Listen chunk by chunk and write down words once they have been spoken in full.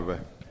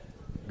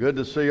Good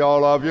to see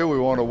all of you. We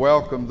want to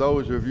welcome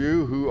those of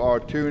you who are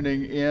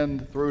tuning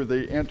in through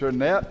the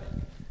internet.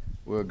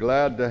 We're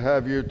glad to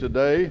have you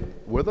today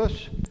with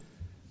us.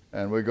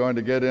 And we're going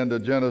to get into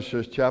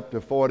Genesis chapter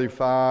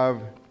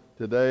 45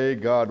 today,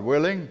 God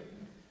willing.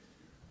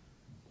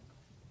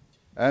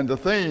 And the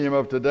theme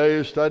of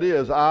today's study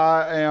is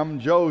I Am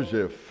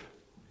Joseph.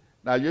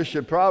 Now, you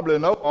should probably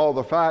know all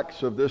the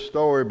facts of this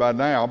story by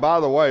now.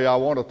 By the way, I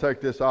want to take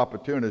this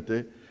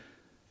opportunity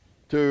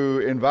to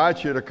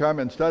invite you to come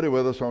and study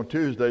with us on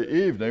Tuesday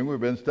evening. We've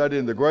been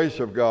studying the grace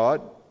of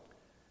God.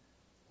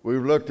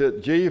 We've looked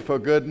at G for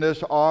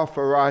goodness, R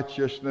for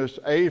righteousness,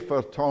 A for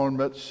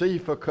atonement, C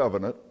for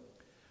covenant.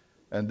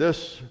 And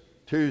this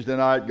Tuesday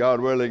night,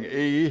 God willing,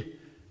 E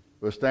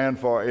will stand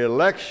for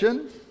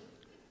election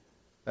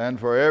and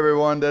for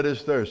everyone that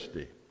is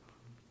thirsty.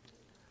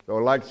 So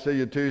I'd like to see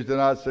you Tuesday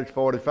night,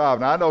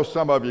 6:45. Now, I know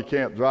some of you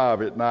can't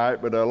drive at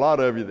night, but there are a lot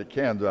of you that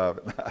can drive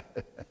at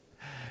night.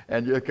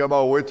 And you come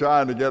on, we're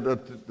trying to get,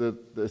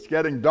 it's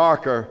getting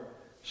darker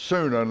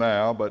sooner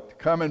now, but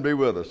come and be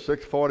with us,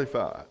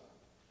 6:45.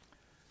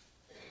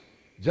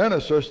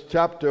 Genesis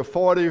chapter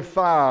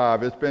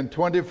 45. It's been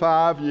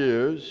 25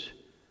 years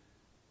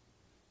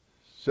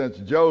since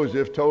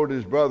Joseph told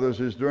his brothers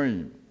his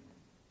dream.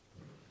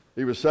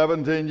 He was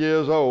 17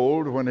 years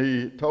old when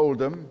he told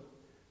them.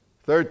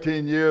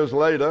 13 years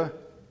later,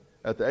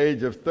 at the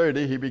age of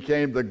 30, he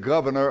became the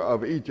governor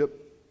of Egypt.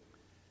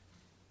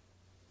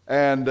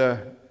 And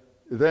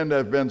then there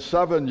have been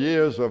 7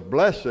 years of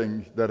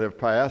blessings that have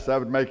passed. That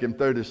would make him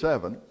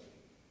 37.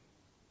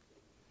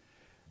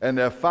 And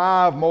there are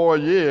 5 more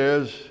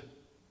years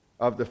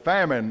of the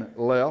famine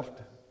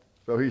left,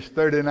 so he's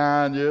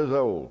 39 years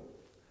old.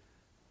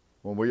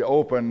 When we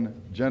open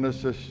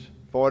Genesis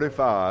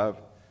 45,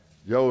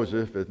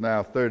 Joseph is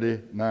now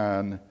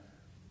 39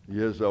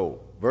 years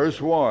old.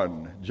 Verse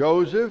 1,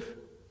 Joseph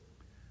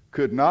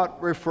could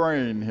not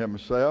refrain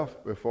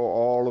himself before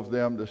all of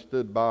them that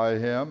stood by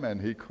him,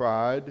 and he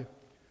cried,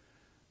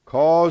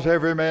 "Cause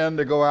every man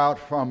to go out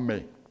from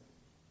me."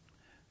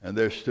 And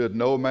there stood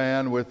no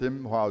man with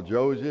him while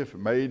Joseph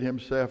made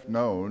himself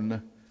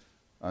known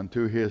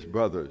unto his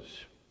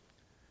brothers.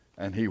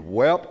 And he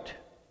wept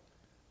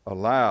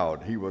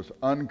aloud. He was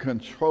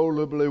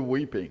uncontrollably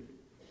weeping.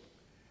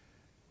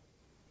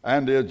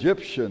 And the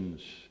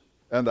Egyptians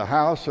and the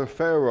house of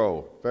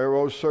Pharaoh,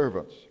 Pharaoh's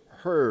servants,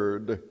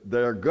 heard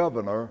their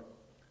governor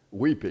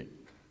weeping.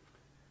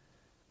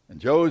 And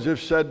Joseph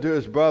said to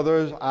his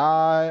brothers,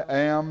 I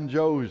am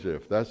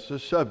Joseph. That's the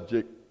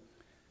subject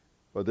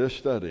for this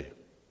study.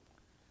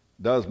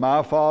 Does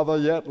my father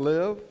yet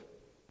live?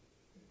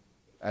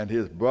 And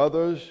his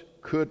brothers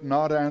could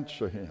not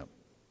answer him.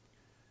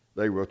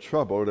 They were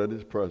troubled at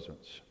his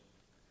presence.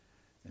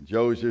 And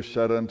Joseph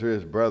said unto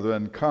his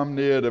brethren, Come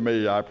near to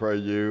me, I pray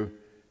you.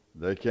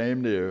 They came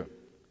near.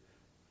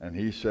 And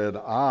he said,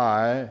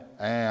 I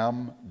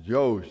am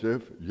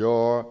Joseph,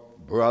 your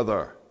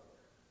brother,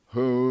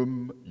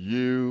 whom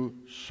you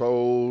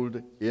sold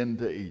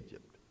into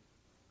Egypt.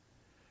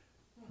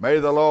 May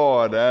the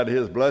Lord add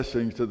his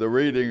blessings to the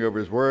reading of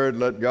his word.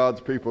 Let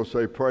God's people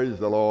say, praise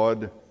the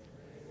Lord.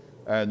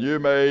 And you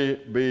may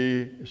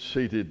be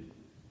seated.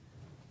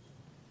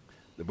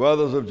 The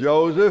brothers of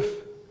Joseph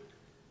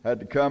had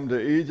to come to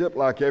Egypt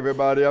like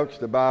everybody else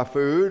to buy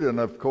food.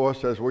 And of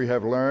course, as we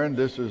have learned,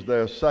 this is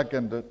their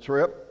second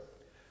trip.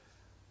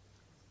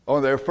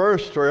 On their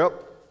first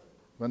trip,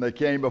 when they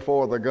came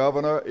before the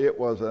governor, it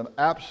was an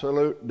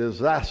absolute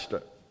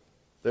disaster.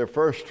 Their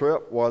first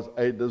trip was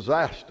a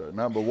disaster.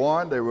 Number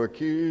one, they were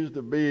accused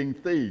of being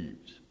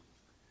thieves.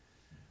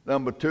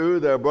 Number two,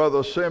 their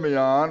brother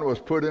Simeon was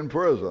put in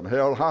prison,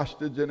 held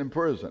hostage and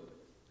imprisoned.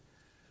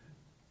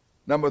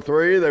 Number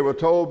three, they were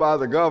told by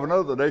the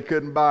governor that they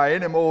couldn't buy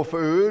any more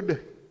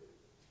food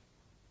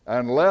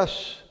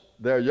unless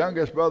their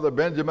youngest brother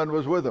Benjamin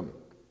was with them.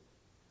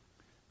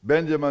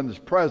 Benjamin's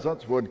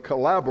presence would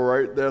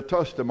corroborate their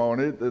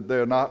testimony that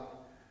they're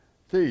not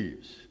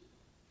thieves.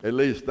 At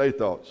least they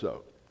thought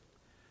so.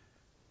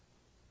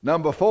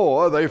 Number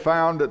four, they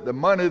found that the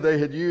money they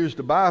had used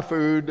to buy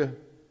food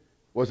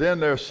was in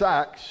their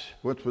sacks,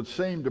 which would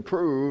seem to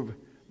prove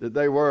that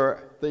they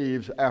were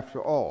thieves after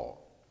all.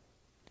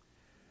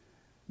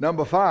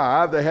 Number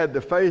five, they had to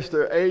face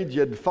their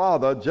aged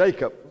father,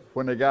 Jacob,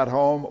 when they got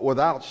home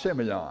without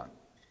Simeon.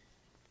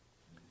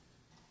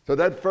 So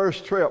that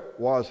first trip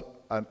was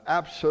an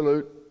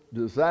absolute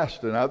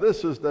disaster. Now,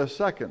 this is their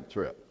second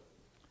trip.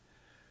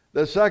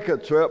 The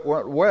second trip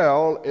went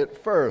well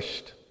at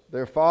first.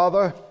 Their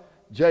father,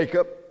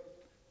 Jacob,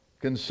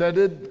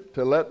 consented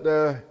to let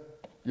their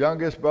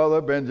youngest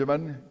brother,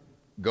 Benjamin,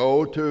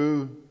 go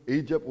to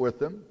Egypt with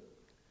them.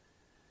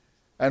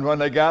 And when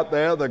they got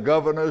there, the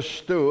governor's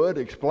steward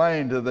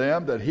explained to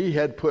them that he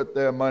had put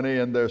their money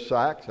in their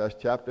sacks. That's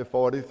chapter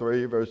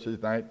 43, verses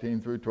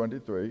 19 through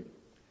 23.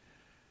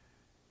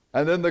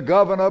 And then the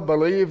governor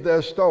believed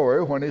their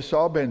story when he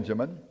saw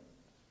Benjamin.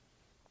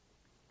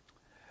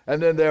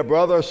 And then their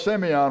brother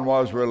Simeon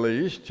was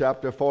released.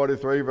 Chapter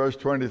 43, verse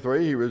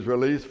 23, he was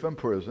released from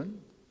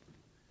prison.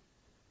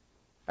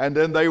 And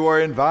then they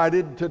were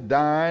invited to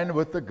dine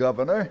with the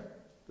governor.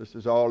 This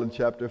is all in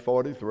chapter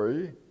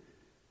 43.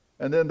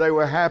 And then they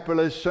were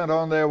happily sent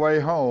on their way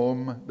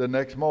home the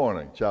next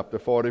morning, chapter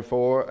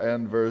 44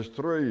 and verse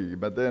 3.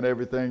 But then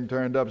everything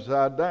turned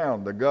upside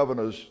down. The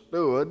governor's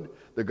steward,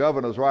 the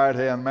governor's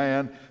right-hand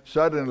man,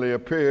 suddenly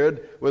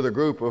appeared with a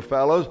group of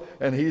fellows,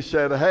 and he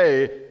said,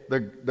 hey,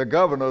 the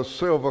governor's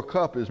silver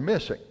cup is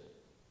missing.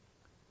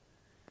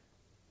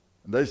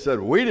 And they said,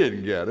 we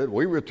didn't get it.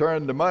 We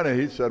returned the money.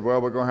 He said, well,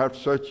 we're going to have to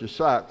search your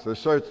sacks. They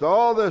searched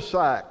all their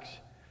sacks.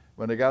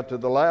 When they got to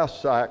the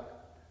last sack,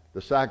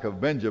 the sack of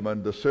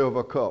Benjamin, the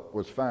silver cup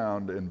was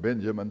found in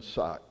Benjamin's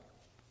sack.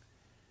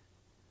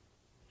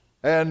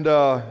 And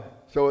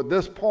so at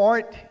this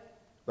point,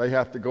 they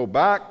have to go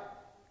back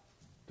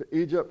to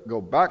Egypt,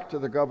 go back to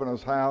the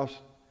governor's house.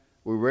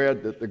 We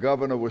read that the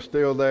governor was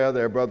still there.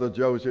 Their brother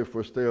Joseph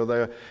was still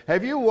there.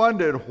 Have you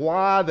wondered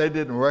why they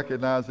didn't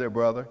recognize their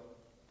brother?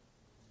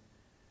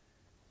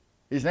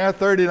 He's now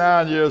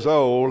 39 years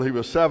old. He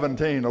was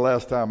 17 the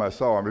last time I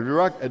saw him.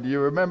 Do you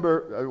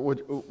remember,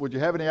 would you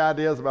have any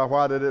ideas about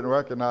why they didn't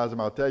recognize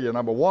him? I'll tell you.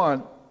 Number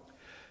one,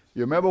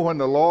 you remember when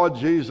the Lord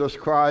Jesus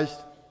Christ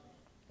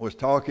was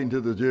talking to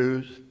the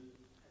Jews?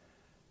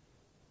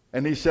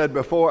 And he said,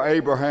 before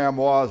Abraham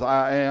was,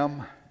 I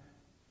am.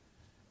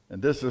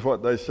 And this is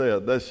what they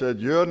said. They said,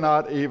 you're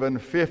not even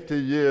 50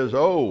 years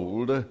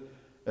old,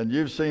 and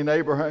you've seen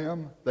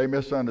Abraham? They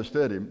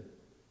misunderstood him.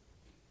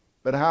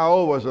 But how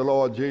old was the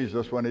Lord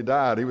Jesus when he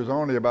died? He was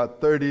only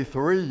about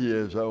 33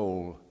 years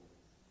old.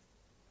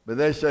 But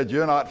they said,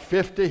 you're not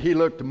 50. He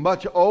looked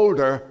much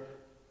older.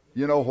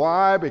 You know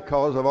why?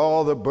 Because of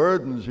all the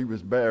burdens he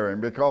was bearing,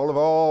 because of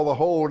all the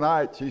whole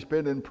nights he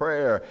spent in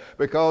prayer,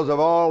 because of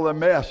all the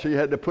mess he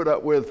had to put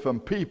up with from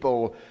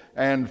people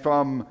and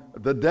from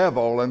the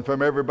devil and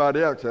from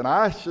everybody else. And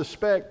I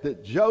suspect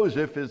that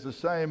Joseph is the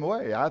same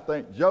way. I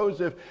think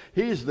Joseph,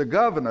 he's the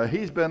governor.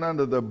 He's been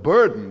under the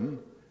burden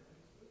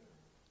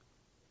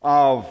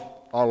of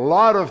a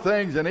lot of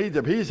things in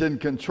Egypt. He's in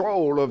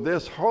control of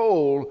this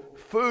whole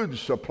food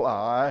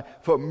supply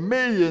for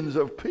millions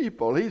of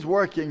people. He's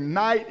working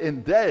night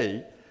and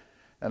day.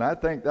 And I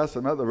think that's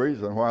another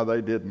reason why they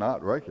did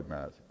not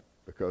recognize him,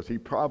 because he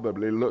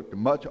probably looked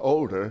much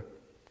older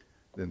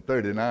than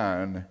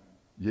 39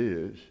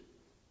 years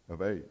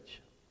of age.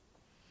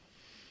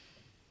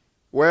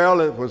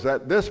 Well, it was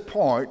at this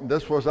point,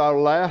 this was our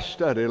last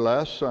study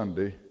last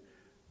Sunday,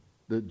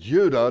 that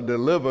Judah,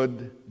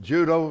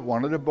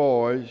 one of the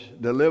boys,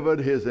 delivered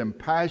his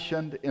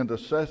impassioned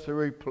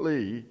intercessory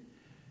plea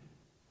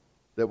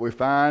that we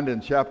find in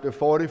chapter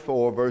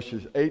 44,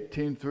 verses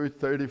 18 through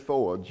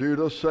 34.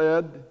 Judah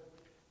said,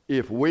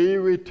 if we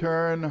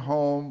return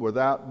home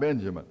without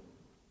Benjamin,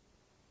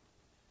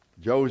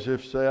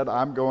 Joseph said,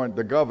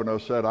 the governor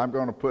said, I'm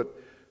going to put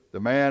the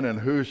man in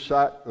whose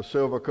sack the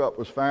silver cup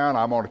was found,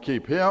 I'm going to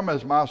keep him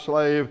as my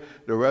slave.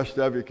 The rest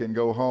of you can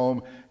go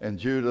home. And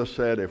Judah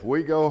said, if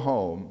we go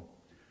home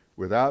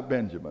without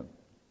Benjamin,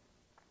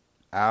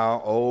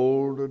 our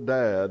old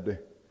dad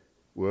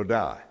will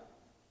die.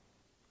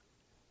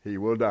 He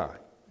will die.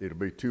 It'll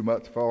be too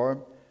much for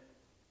him,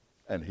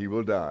 and he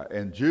will die.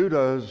 And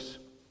Judah's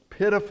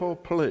pitiful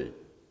plea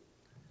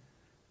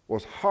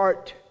was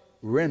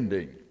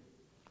heart-rending,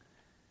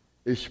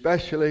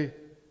 especially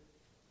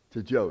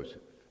to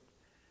Joseph.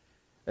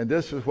 And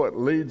this is what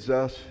leads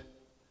us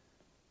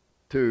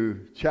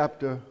to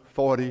chapter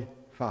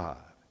 45.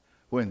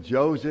 When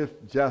Joseph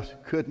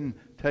just couldn't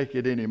take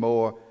it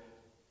anymore,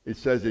 it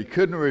says he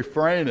couldn't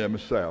refrain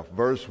himself,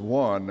 verse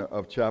 1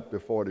 of chapter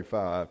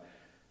 45,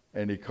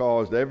 and he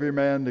caused every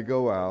man to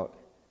go out,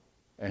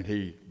 and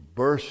he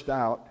burst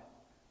out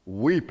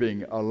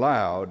weeping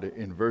aloud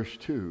in verse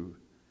 2,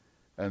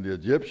 and the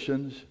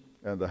Egyptians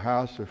and the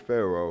house of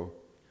Pharaoh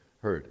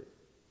heard it.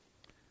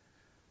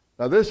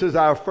 Now, this is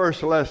our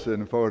first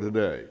lesson for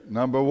today.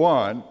 Number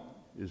one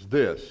is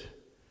this.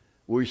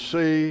 We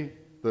see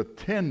the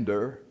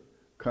tender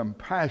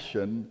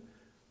compassion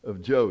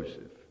of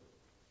Joseph.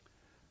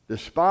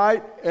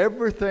 Despite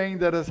everything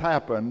that has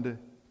happened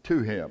to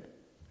him,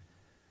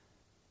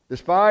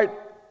 despite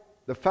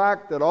the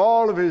fact that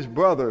all of his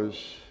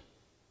brothers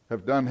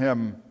have done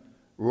him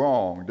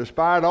wrong,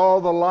 despite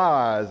all the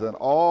lies and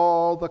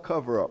all the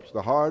cover-ups,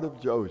 the heart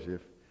of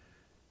Joseph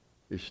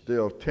is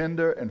still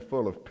tender and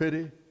full of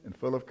pity and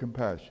full of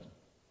compassion.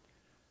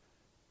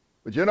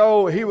 But you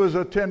know, he was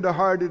a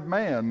tender-hearted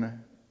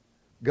man.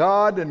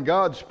 God and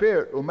God's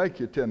Spirit will make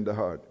you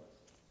tender-hearted.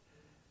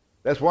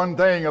 That's one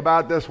thing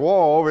about this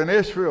war over in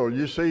Israel.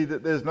 You see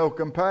that there's no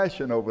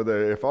compassion over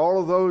there. If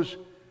all of those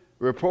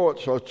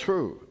reports are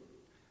true,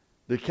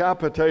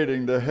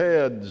 decapitating the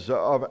heads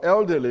of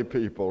elderly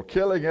people,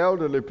 killing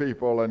elderly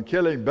people, and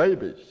killing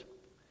babies.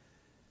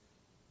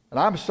 And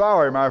I'm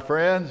sorry, my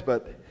friends,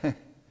 but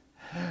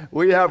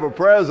we have a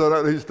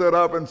president who stood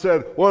up and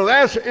said, well,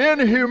 that's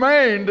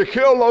inhumane to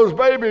kill those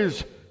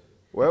babies.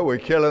 Well, we're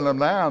killing them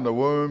now in the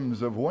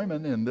wombs of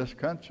women in this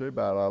country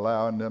by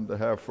allowing them to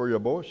have free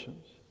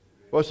abortions.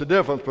 What's the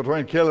difference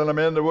between killing them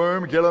in the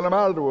womb and killing them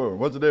out of the womb?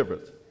 What's the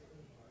difference?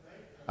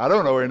 I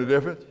don't know any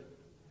difference.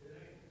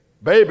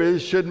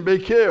 Babies shouldn't be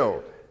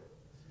killed.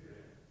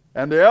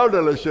 And the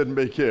elderly shouldn't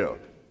be killed.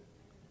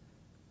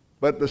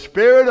 But the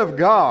Spirit of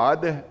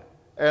God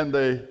and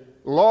the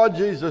Lord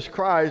Jesus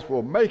Christ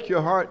will make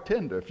your heart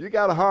tender. If you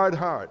got a hard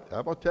heart,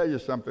 I'm going to tell you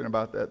something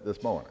about that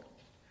this morning.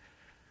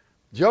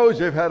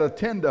 Joseph had a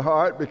tender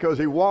heart because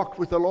he walked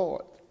with the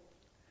Lord.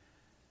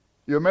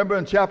 You remember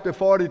in chapter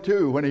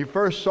 42 when he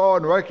first saw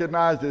and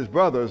recognized his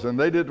brothers and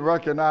they didn't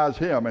recognize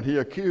him, and he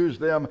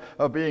accused them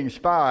of being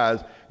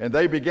spies, and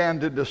they began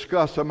to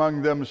discuss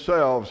among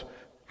themselves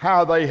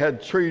how they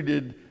had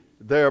treated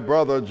their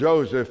brother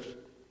Joseph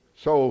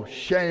so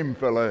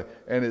shamefully.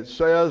 And it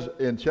says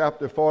in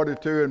chapter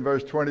 42 and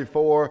verse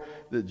 24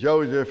 that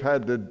Joseph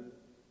had to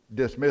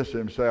dismiss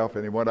himself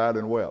and he went out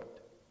and wept.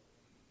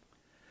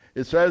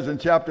 It says in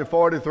chapter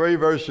 43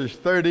 verses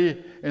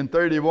 30 and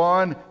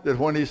 31 that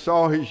when he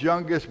saw his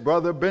youngest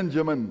brother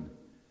Benjamin,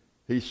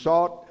 he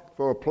sought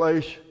for a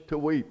place to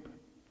weep.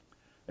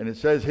 And it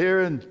says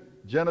here in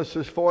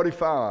Genesis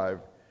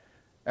 45,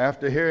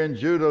 after hearing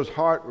Judah's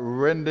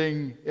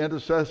heart-rending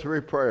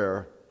intercessory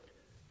prayer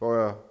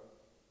for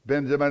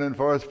Benjamin and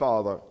for his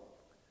father,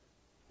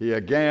 he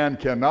again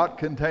cannot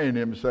contain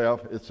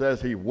himself. It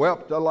says he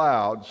wept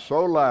aloud,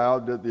 so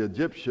loud that the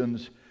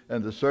Egyptians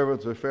and the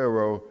servants of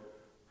Pharaoh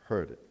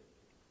heard it.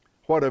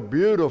 What a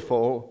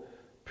beautiful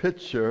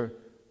picture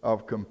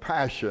of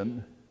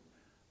compassion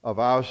of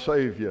our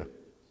Savior.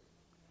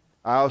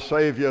 Our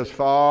Savior is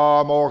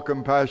far more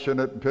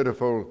compassionate and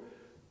pitiful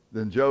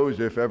than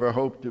Joseph ever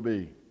hoped to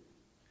be.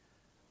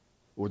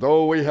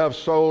 Although we have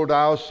sold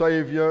our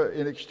Savior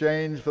in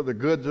exchange for the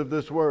goods of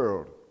this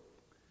world,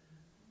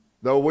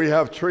 though we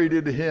have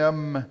treated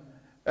him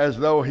as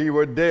though he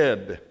were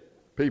dead,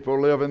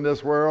 people live in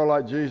this world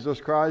like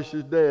Jesus Christ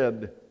is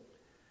dead.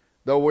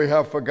 Though we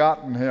have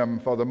forgotten him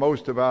for the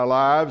most of our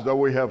lives, though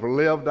we have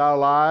lived our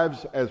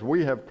lives as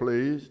we have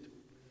pleased,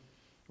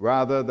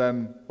 rather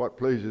than what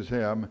pleases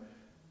him,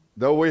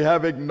 though we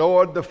have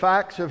ignored the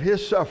facts of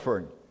his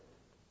suffering,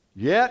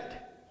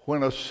 yet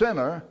when a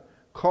sinner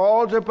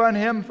calls upon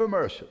him for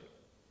mercy,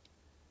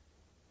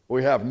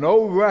 we have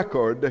no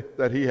record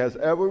that he has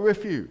ever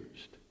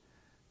refused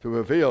to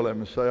reveal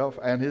himself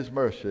and his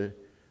mercy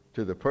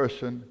to the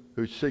person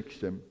who seeks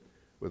him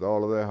with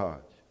all of their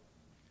hearts.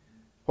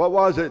 What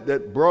was it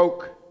that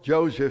broke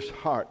Joseph's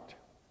heart?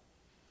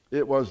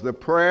 It was the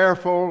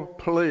prayerful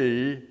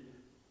plea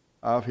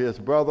of his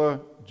brother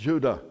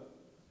Judah.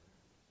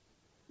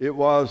 It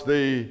was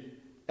the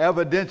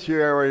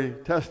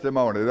evidentiary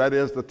testimony, that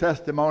is, the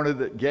testimony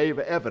that gave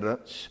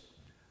evidence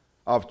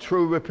of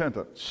true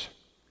repentance.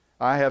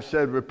 I have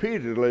said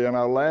repeatedly in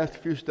our last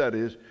few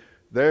studies,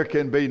 there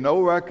can be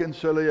no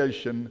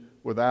reconciliation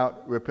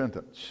without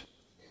repentance.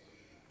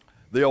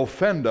 The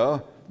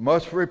offender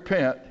must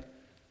repent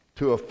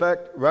to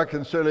effect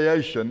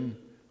reconciliation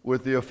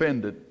with the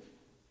offended.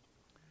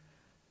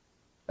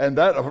 And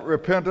that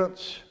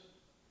repentance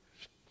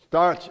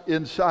starts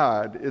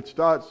inside. It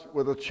starts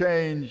with a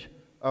change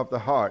of the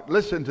heart.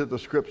 Listen to the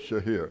scripture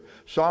here.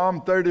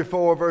 Psalm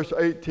 34 verse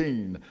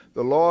 18.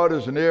 The Lord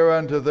is near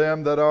unto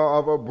them that are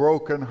of a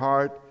broken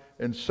heart,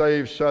 and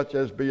save such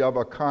as be of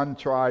a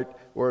contrite.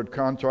 Word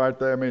contrite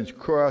there means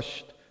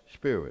crushed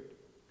spirit.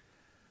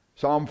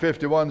 Psalm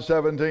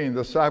 51:17,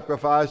 the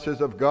sacrifices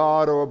of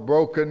God are a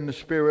broken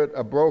spirit,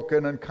 a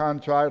broken and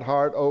contrite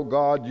heart, O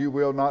God, you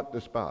will not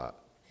despise.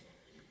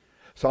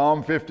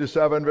 Psalm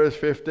 57 verse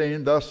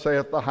 15, thus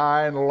saith the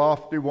high and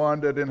lofty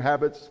one that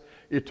inhabits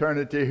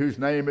eternity, whose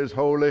name is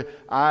holy.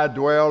 I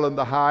dwell in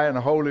the high and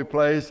holy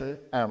place,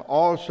 and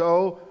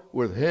also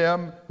with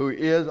him who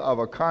is of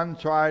a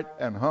contrite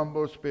and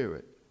humble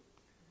spirit,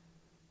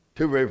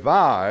 to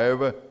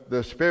revive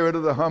the spirit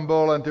of the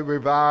humble and to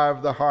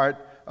revive the heart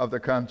of the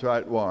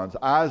contrite ones.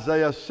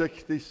 Isaiah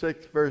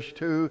 66 verse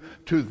 2,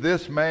 to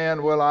this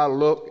man will I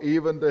look,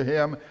 even to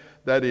him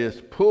that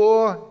is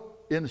poor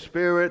in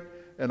spirit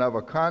and of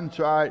a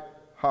contrite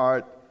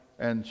heart,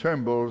 and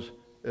trembles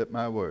at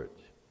my words.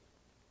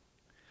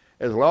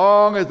 As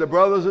long as the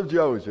brothers of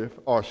Joseph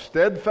are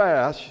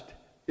steadfast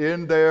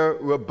in their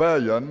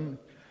rebellion,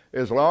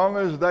 as long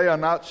as they are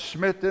not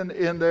smitten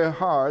in their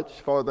hearts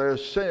for their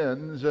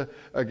sins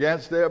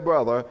against their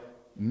brother,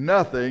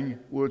 nothing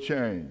will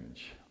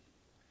change.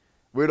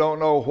 We don't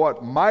know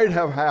what might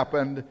have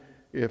happened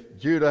if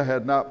Judah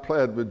had not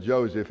pled with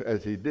Joseph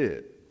as he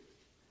did.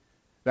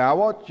 Now, I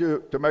want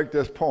you to make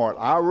this point.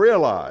 I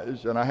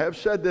realize, and I have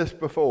said this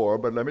before,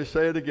 but let me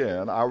say it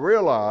again. I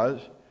realize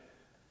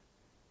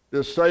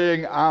that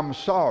saying I'm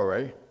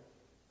sorry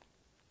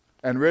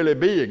and really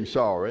being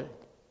sorry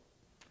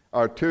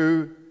are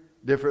two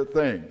different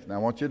things. Now, I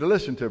want you to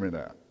listen to me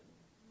now.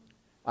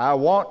 I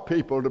want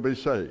people to be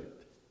saved.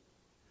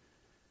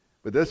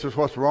 But this is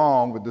what's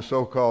wrong with the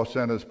so-called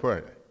sinner's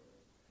prayer.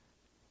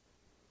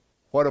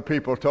 What are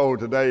people told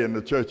today in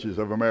the churches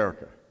of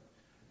America?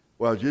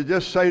 Well, you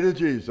just say to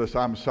Jesus,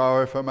 I'm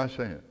sorry for my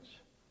sins.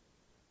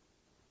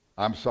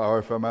 I'm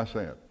sorry for my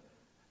sins.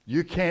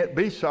 You can't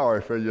be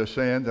sorry for your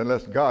sins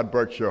unless God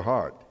breaks your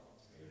heart.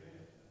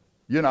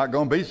 you're not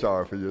going to be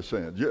sorry for your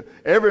sins.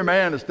 Every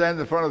man that stands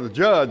in front of the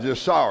judge is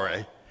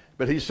sorry,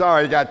 but he's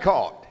sorry he got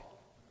caught.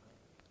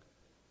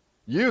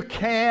 You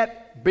can't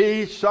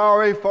be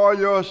sorry for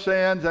your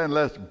sins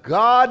unless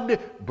God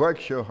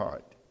breaks your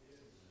heart.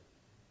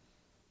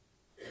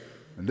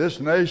 And this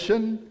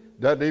nation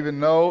doesn't even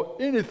know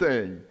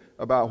anything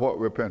about what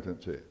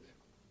repentance is.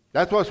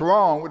 That's what's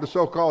wrong with the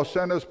so-called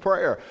sinner's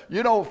prayer.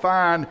 You don't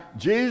find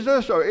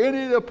Jesus or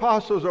any of the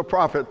apostles or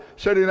prophets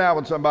sitting down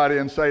with somebody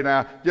and say,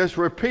 now, just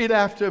repeat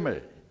after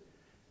me.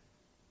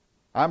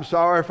 I'm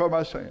sorry for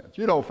my sins.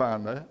 You don't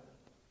find that.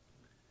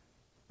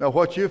 Now,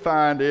 what you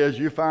find is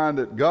you find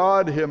that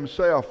God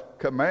himself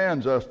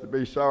commands us to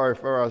be sorry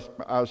for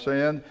our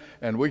sin,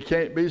 and we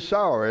can't be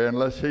sorry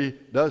unless he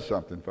does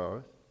something for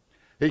us.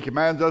 He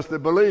commands us to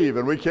believe,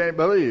 and we can't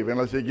believe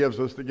unless he gives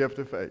us the gift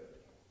of faith.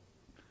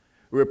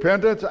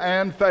 Repentance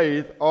and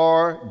faith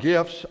are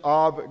gifts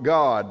of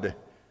God.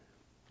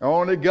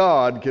 Only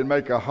God can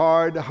make a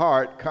hard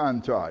heart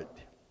contrite.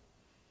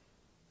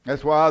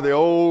 That's why the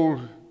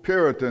old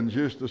Puritans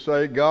used to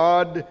say,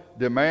 God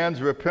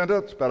demands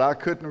repentance, but I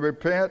couldn't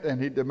repent, and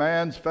he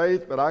demands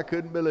faith, but I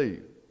couldn't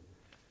believe.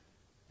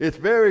 It's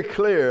very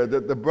clear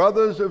that the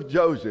brothers of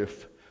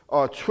Joseph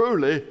are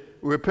truly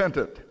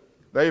repentant.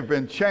 They've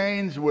been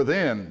changed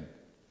within,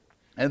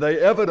 and they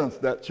evidence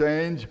that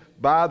change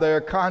by their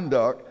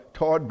conduct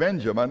toward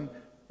Benjamin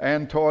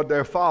and toward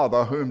their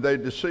father whom they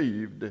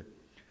deceived.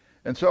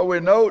 And so we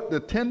note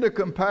the tender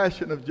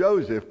compassion of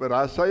Joseph, but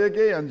I say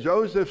again,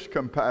 Joseph's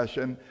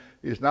compassion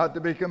is not to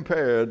be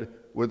compared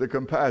with the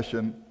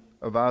compassion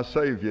of our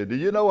Savior. Do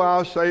you know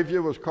our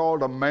Savior was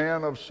called a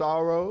man of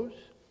sorrows?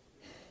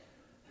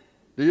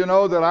 Do you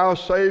know that our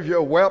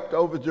Savior wept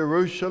over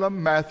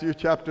Jerusalem, Matthew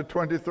chapter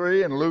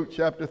 23 and Luke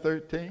chapter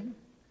 13?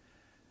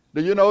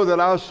 Do you know that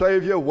our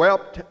Savior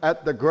wept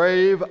at the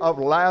grave of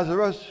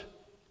Lazarus,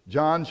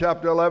 John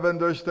chapter 11,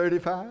 verse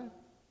 35?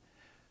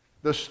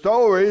 The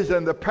stories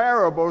and the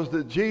parables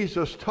that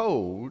Jesus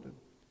told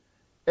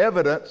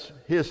evidence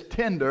his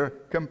tender,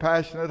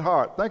 compassionate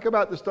heart. Think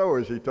about the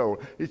stories he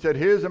told. He said,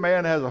 here's a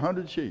man who has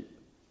 100 sheep,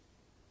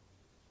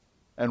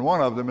 and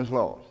one of them is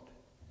lost.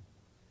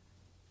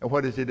 And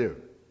what does he do?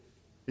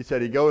 He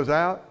said he goes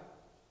out,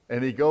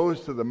 and he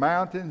goes to the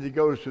mountains, he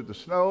goes to the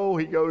snow,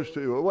 he goes to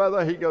the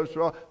weather, he goes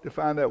to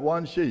find that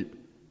one sheep.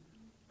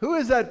 Who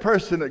is that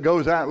person that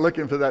goes out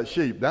looking for that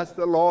sheep? That's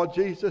the Lord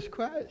Jesus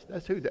Christ.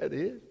 That's who that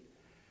is.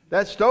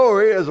 That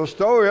story is a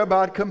story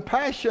about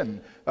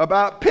compassion,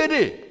 about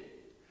pity.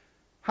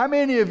 How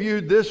many of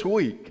you this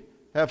week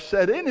have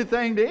said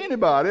anything to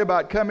anybody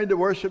about coming to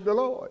worship the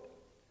Lord?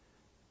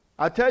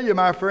 I tell you,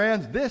 my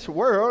friends, this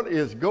world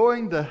is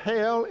going to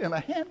hell in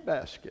a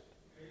handbasket.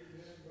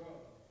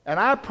 And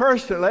I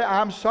personally,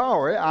 I'm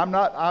sorry,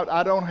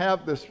 I don't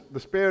have the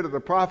spirit of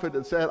the prophet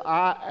that said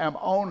I am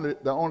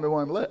the only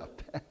one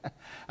left.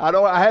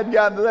 I hadn't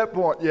gotten to that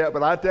point yet,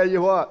 but I tell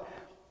you what,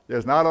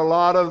 there's not a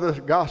lot of the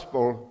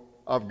gospel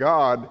of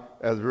God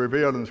as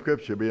revealed in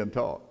Scripture being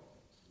taught.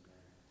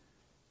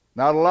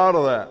 Not a lot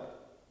of that.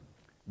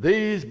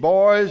 These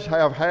boys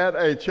have had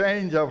a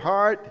change of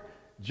heart.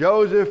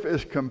 Joseph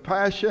is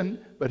compassion,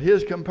 but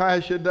his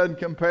compassion doesn't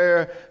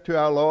compare to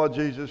our Lord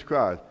Jesus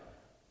Christ.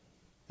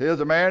 Here's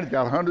a man, he's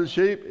got 100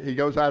 sheep, he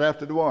goes out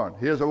after the one.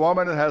 Here's a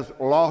woman that has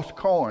lost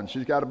coins.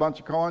 She's got a bunch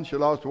of coins, she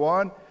lost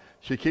one.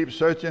 She keeps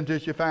searching until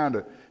she found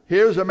it.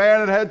 Here's a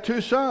man that had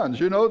 2 sons.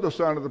 You know the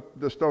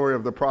story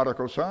of the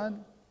prodigal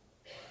son.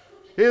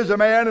 Here's a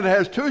man that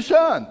has 2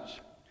 sons,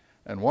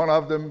 and one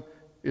of them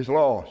is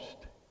lost.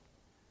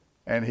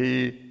 And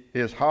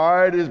his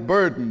heart is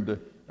burdened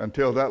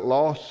until that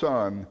lost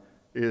son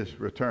is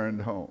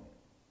returned home.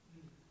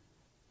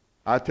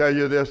 I tell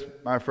you this,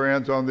 my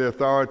friends, on the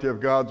authority of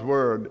God's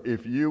word,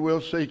 if you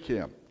will seek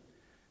him,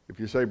 if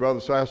you say, Brother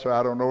Sasser,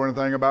 I don't know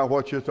anything about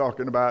what you're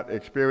talking about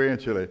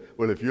experientially.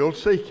 Well, if you'll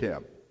seek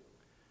him,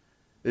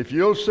 if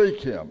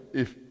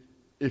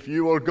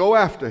you will go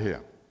after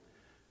him,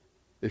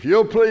 if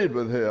you'll plead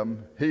with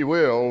him, he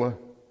will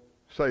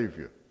save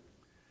you.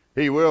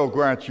 He will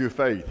grant you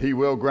faith. He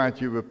will grant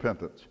you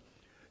repentance.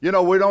 You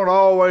know, we don't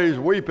always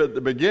weep at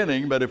the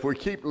beginning, but if we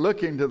keep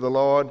looking to the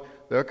Lord,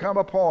 there'll come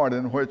a point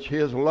in which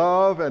his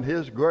love and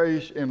his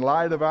grace in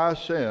light of our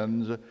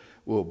sins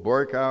will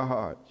break our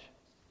hearts.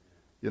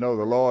 You know,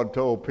 the Lord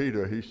told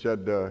Peter, he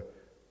said,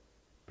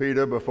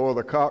 Peter, before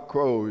the cock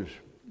crows,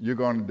 you're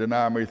going to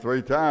deny me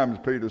 3 times.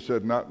 Peter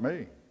said, not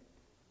me.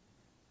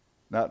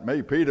 Not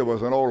me. Peter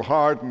was an old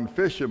hardened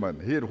fisherman.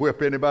 He'd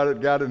whip anybody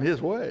that got in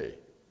his way.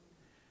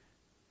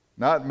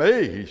 Not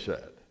me, he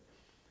said.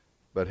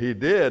 But he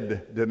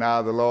did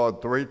deny the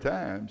Lord 3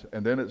 times.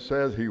 And then it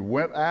says he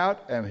went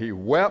out and he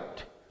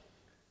wept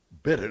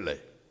bitterly.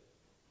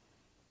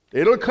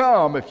 It'll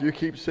come if you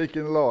keep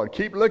seeking the Lord.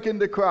 Keep looking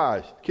to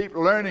Christ. Keep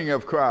learning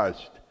of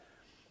Christ.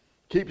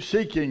 Keep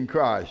seeking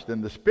Christ.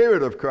 And the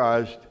Spirit of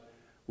Christ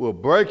will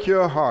break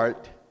your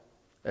heart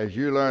as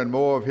you learn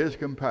more of his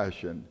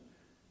compassion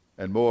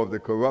and more of the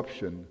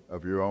corruption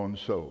of your own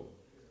soul.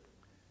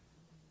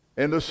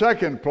 In the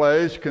second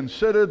place,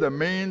 consider the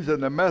means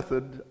and the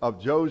method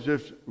of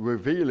Joseph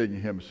revealing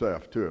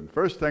himself to him.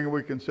 First thing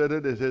we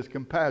considered is his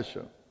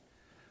compassion.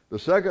 The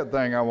second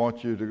thing I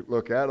want you to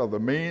look at are the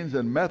means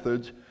and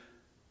methods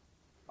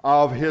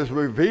of his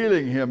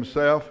revealing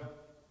himself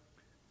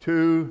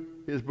to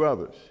his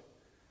brothers.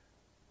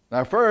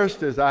 Now,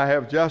 first, as I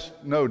have just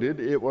noted,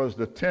 it was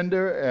the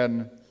tender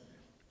and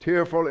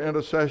tearful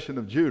intercession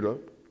of Judah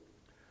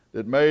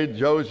that made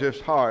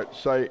Joseph's heart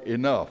say,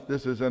 enough.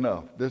 This is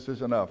enough. This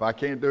is enough. I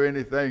can't do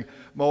anything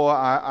more.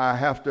 I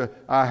have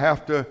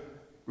to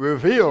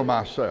reveal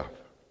myself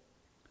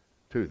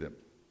to them.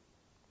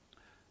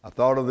 I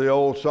thought of the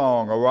old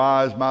song,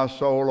 arise, my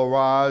soul,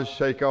 arise,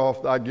 shake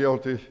off thy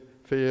guilty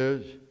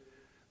fears.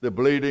 The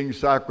bleeding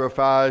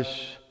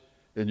sacrifice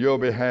in your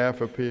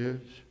behalf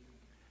appears.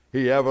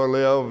 He ever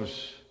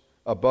lives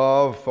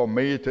above for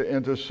me to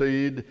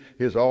intercede,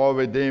 his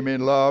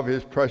all-redeeming love,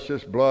 his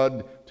precious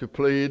blood to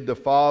plead. The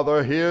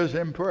Father hears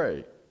him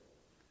pray.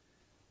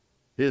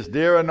 His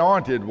dear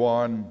anointed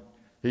one,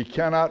 he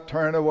cannot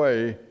turn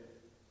away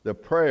the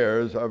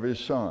prayers of his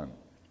Son.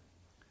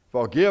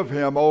 Forgive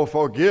him, oh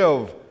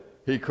forgive,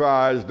 he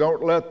cries.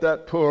 Don't let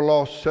that poor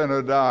lost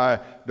sinner die.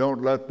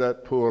 Don't let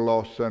that poor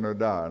lost sinner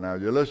die. Now,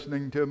 you're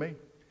listening to me?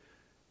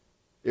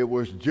 It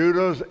was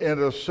Judah's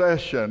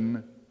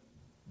intercession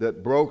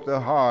that broke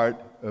the heart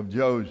of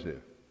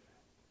Joseph.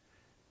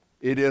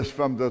 It is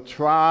from the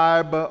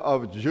tribe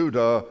of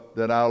Judah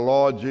that our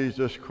Lord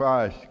Jesus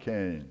Christ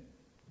came.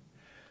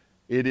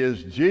 It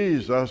is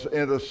Jesus'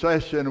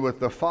 intercession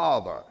with the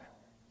Father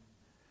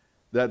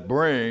that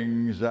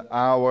brings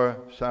our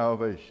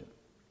salvation.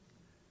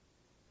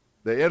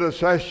 The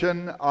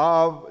intercession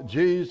of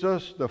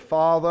Jesus, the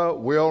Father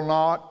will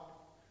not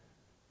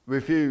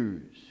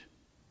refuse.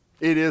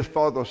 It is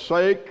for the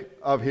sake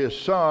of his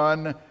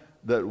Son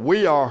that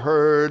we are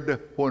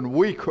heard when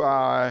we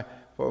cry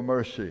for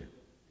mercy.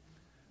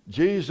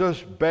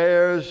 Jesus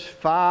bears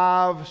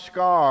 5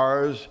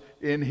 scars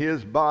in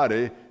his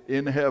body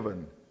in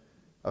heaven.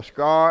 A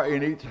scar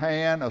in each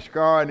hand, a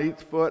scar in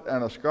each foot,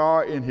 and a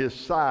scar in his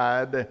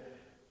side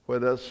where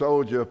that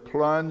soldier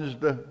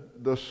plunged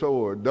the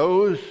sword.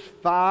 Those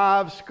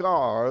 5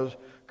 scars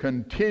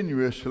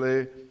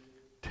continuously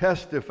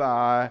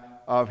testify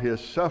of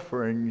his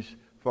sufferings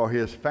for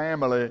his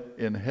family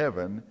in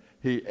heaven.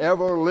 He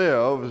ever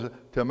lives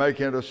to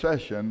make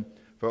intercession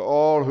for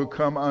all who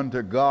come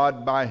unto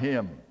God by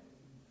him.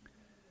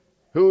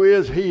 Who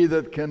is he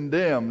that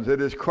condemns? It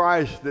is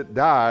Christ that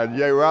died,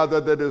 yea, rather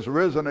that is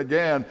risen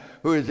again,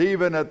 who is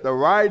even at the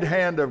right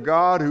hand of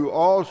God, who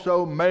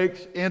also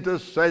makes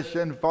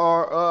intercession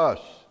for us.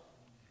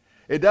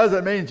 It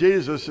doesn't mean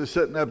Jesus is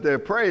sitting up there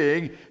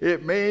praying.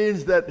 It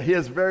means that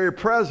his very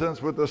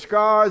presence with the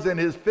scars in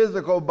his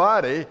physical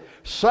body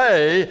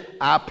say,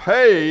 I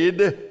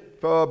paid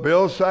for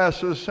Bill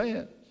Sasser's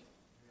sins.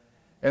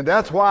 And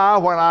that's why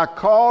when I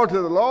call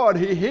to the Lord,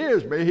 he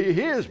hears me. He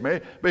hears me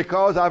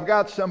because I've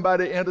got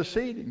somebody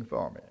interceding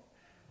for me.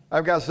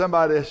 I've got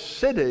somebody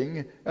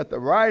sitting at the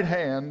right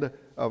hand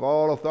of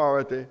all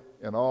authority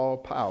and all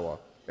power.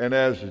 And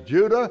as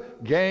Judah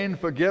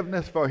gained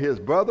forgiveness for his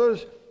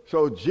brothers,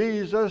 so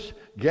Jesus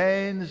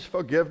gains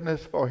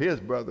forgiveness for his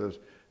brothers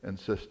and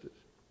sisters.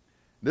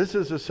 This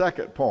is the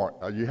second point.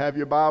 Now you have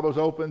your Bibles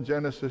open,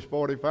 Genesis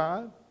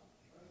 45.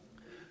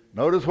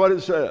 Notice what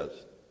it says.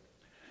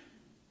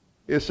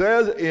 It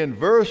says in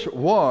verse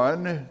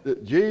 1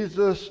 that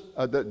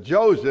that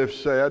Joseph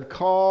said,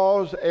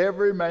 cause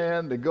every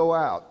man to go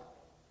out.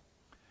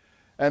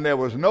 And there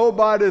was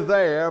nobody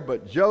there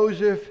but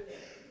Joseph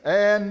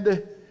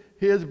and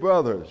his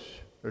brothers.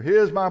 So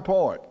here's my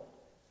point.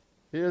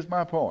 Here's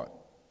my point.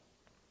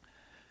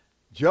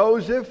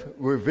 Joseph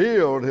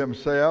revealed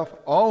himself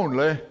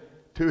only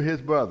to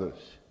his brothers.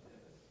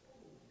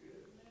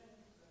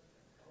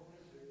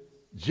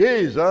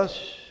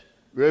 Jesus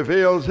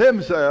reveals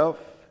himself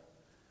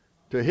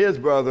to his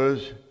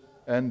brothers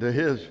and to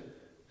his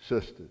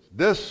sisters.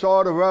 This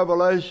sort of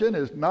revelation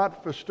is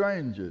not for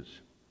strangers.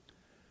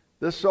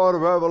 This sort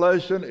of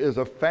revelation is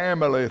a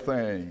family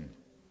thing.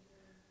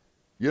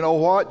 You know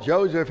what?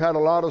 Joseph had a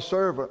lot of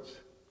servants.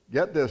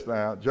 Get this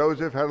now.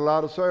 Joseph had a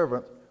lot of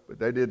servants, but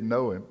they didn't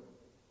know him.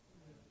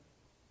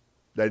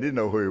 They didn't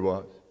know who he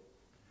was.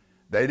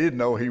 They didn't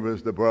know he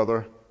was the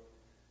brother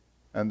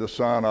and the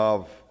son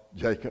of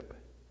Jacob,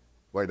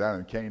 way down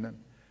in Canaan.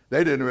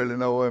 They didn't really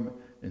know him.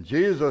 And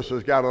Jesus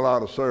has got a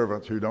lot of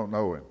servants who don't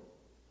know him.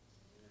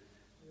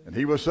 And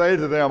he will say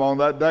to them on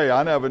that day,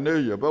 I never knew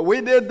you. But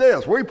we did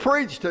this. We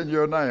preached in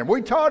your name.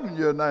 We taught in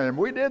your name.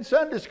 We did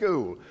Sunday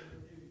school.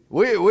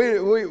 We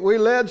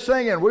led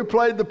singing. We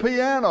played the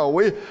piano.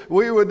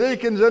 We were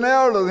deacons and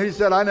elders. And he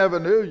said, I never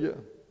knew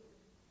you.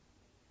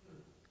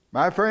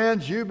 My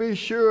friends, you be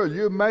sure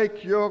you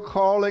make your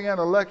calling and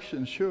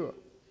election sure.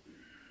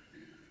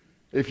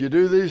 If you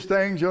do these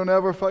things, you'll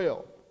never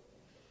fail.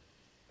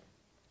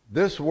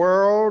 This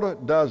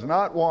world does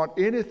not want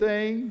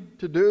anything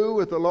to do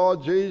with the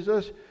Lord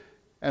Jesus.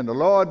 And the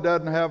Lord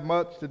doesn't have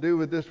much to do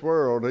with this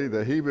world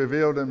either. He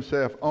revealed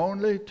himself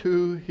only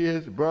to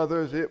his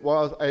brothers. It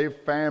was a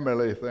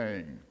family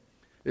thing.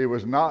 It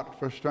was not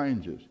for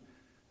strangers.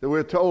 So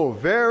we're told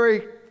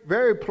very,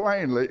 very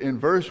plainly in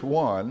verse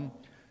 1,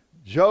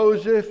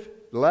 Joseph,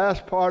 the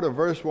last part of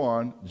verse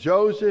 1,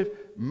 Joseph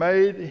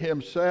made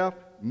himself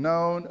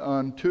known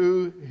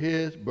unto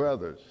his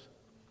brothers.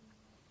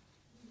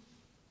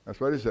 That's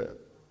what he said.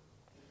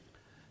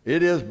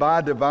 It is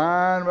by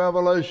divine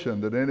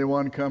revelation that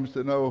anyone comes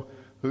to know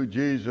who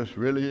Jesus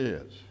really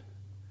is.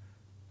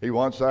 He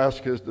once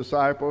asked his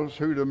disciples,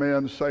 who do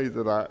men say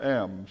that I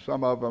am?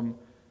 Some of them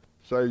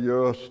say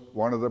you're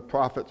one of the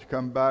prophets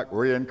come back,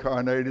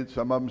 reincarnated.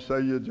 Some of them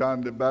say you're John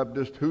the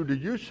Baptist. Who do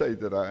you say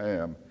that I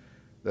am?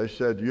 They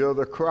said, you're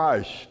the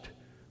Christ,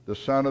 the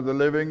Son of the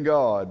living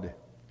God.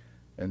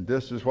 And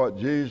this is what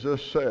Jesus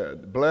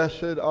said,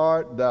 blessed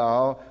art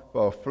thou,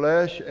 for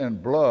flesh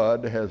and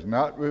blood has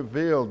not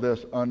revealed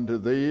this unto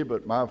thee,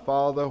 but my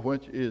Father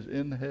which is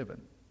in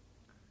heaven.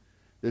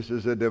 This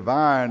is a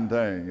divine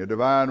thing, a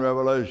divine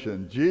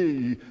revelation.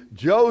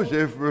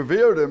 Joseph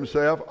revealed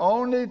himself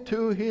only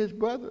to his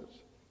brothers.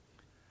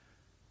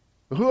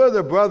 Who are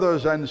the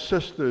brothers and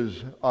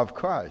sisters of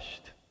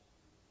Christ?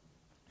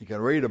 You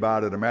can read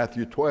about it in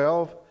Matthew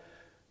 12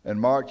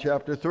 and Mark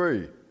chapter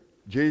 3.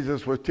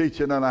 Jesus was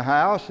teaching in a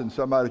house, and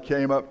somebody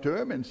came up to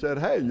him and said,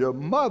 hey, your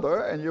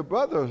mother and your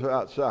brothers are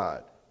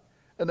outside,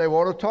 and they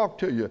want to talk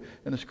to you.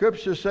 And the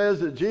scripture says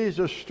that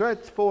Jesus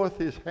stretched forth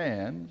his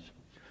hands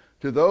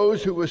to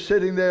those who were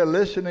sitting there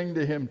listening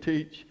to him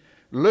teach,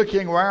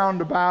 looking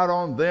round about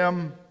on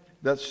them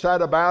that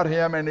sat about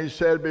him, and he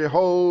said,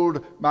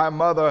 behold my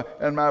mother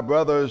and my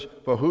brothers,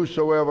 for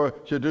whosoever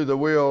should do the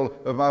will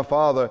of my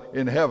Father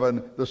in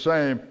heaven, the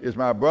same is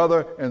my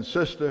brother and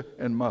sister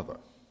and mother.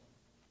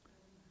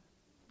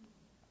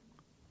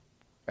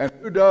 And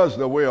who does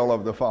the will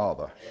of the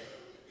Father?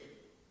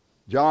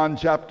 John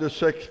chapter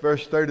 6,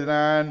 verse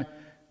 39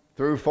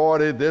 through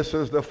 40, this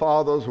is the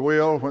Father's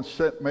will which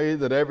sent me,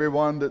 that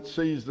everyone that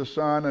sees the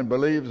Son and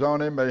believes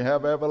on him may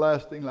have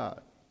everlasting life.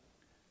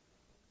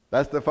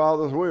 That's the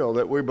Father's will,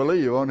 that we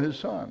believe on his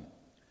Son.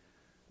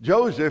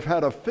 Joseph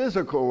had a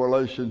physical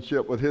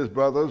relationship with his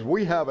brothers.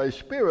 We have a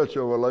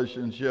spiritual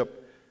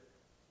relationship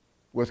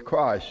with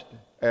Christ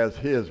as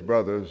his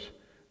brothers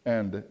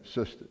and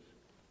sisters.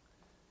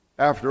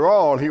 After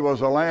all, he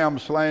was a lamb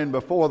slain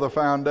before the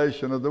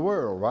foundation of the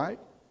world, right?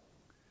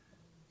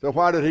 So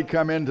why did he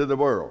come into the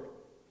world?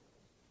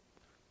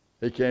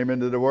 He came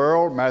into the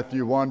world,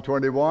 Matthew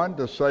 1:21,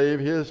 to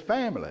save his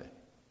family,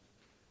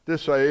 to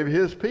save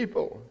his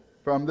people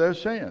from their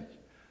sins.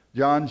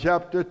 John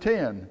chapter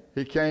 10,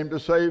 he came to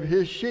save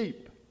his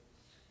sheep.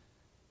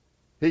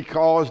 He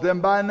calls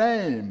them by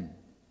name.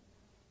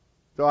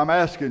 So I'm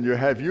asking you,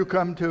 have you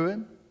come to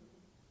him?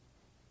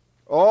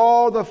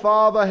 All the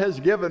Father has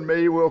given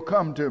me will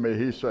come to me,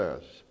 he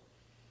says.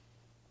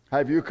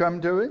 Have you come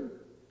to him?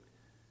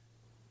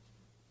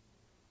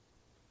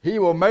 He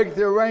will make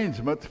the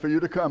arrangements for you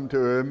to come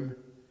to him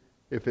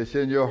if it's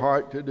in your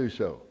heart to do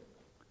so.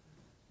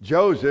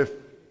 Joseph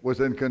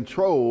was in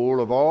control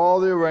of all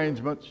the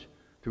arrangements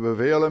to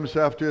reveal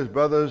himself to his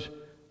brothers,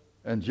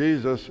 and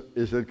Jesus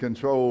is in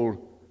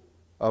control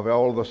of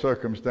all the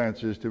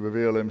circumstances to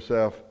reveal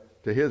himself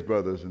to his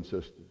brothers and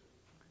sisters.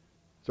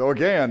 So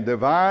again,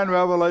 divine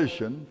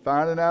revelation,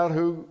 finding out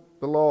who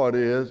the Lord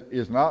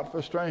is not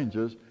for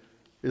strangers.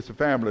 It's a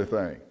family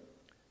thing.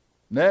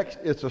 Next,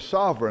 it's a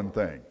sovereign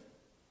thing.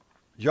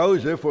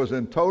 Joseph was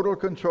in total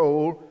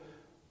control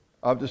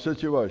of the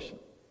situation.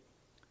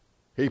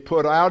 He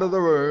put out of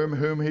the room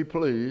whom he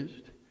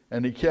pleased,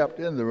 and he kept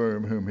in the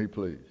room whom he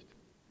pleased.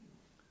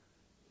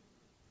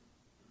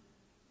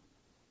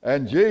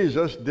 And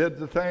Jesus did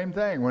the same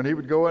thing. When he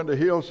would go in to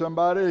heal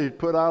somebody, he'd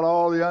put out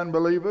all the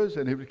unbelievers,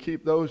 and he would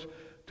keep those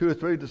 2 or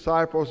 3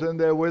 disciples in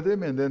there with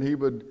him, and then he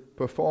would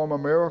perform a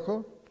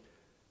miracle.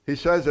 He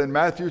says in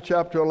Matthew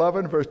chapter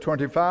 11, verse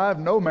 25,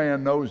 no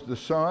man knows the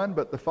Son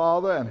but the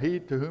Father, and he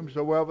to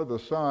whomsoever the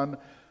Son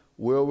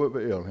will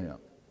reveal him.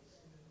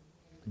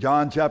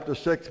 John chapter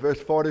 6,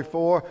 verse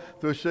 44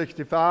 through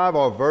 65,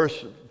 or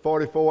verse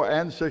 44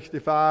 and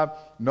 65,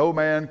 no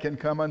man can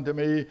come unto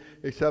me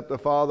except the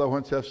Father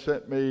whence hath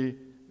sent me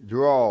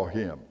draw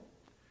him,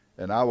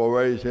 and I will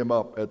raise him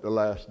up at the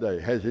last day.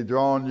 Has he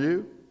drawn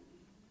you?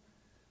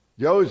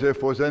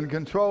 Joseph was in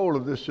control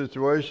of this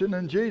situation,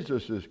 and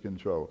Jesus is in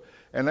control.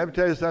 And let me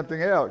tell you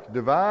something else.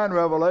 Divine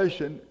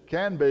revelation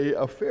can be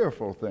a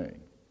fearful thing.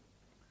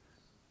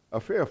 A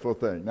fearful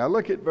thing. Now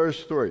look at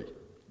verse 3.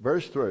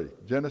 Verse 3,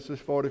 Genesis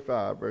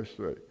 45, verse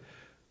 3.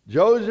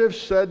 Joseph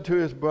said to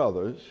his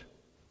brothers,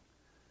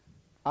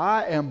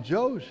 I am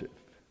Joseph.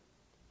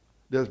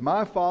 Does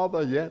my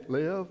father yet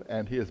live?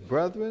 And his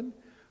brethren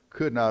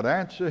could not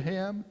answer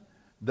him.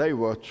 They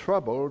were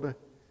troubled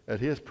at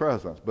his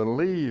presence.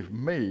 Believe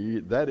me,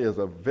 that is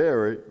a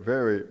very,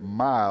 very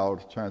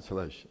mild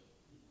translation.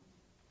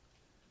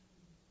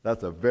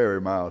 That's a very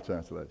mild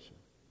translation.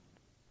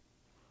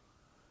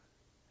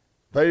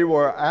 They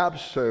were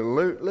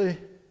absolutely,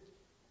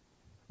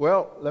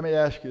 well, let me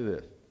ask you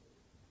this.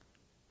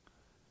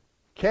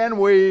 Can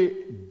we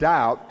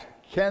doubt,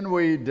 can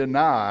we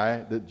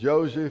deny that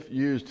Joseph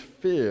used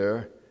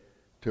fear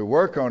to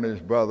work on his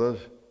brothers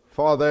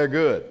for their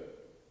good?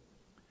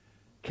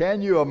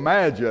 Can you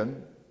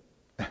imagine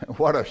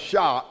what a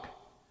shock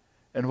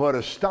and what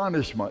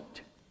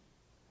astonishment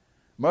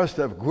must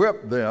have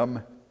gripped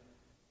them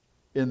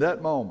in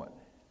that moment?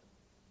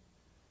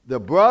 The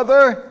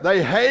brother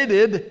they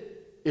hated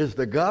is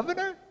the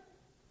governor?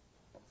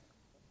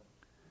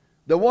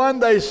 The one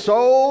they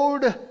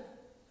sold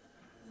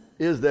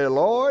is their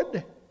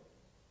Lord?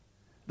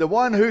 The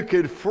one who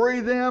could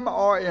free them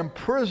or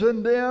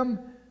imprison them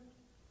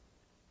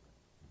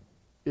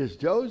is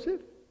Joseph?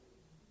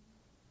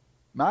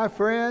 My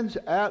friends,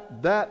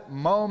 at that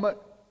moment,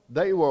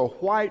 they were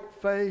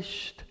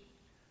white-faced.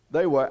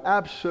 They were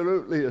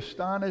absolutely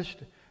astonished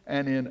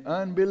and in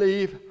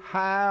unbelief.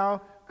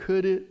 How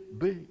could it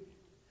be?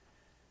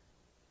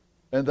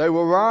 And they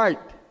were right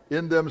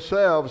in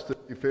themselves to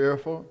be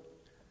fearful,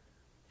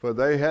 for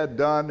they had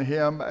done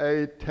him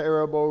a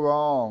terrible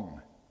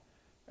wrong,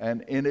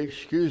 an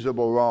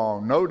inexcusable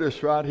wrong.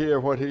 Notice right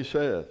here what he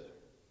says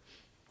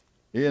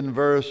in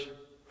verse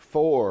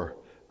 4.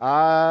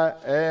 I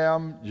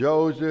am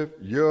Joseph,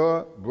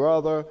 your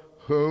brother,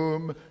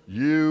 whom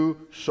you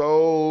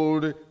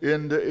sold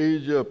into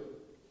Egypt.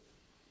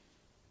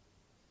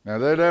 Now,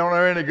 they don't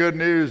have any good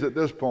news at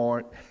this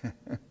point.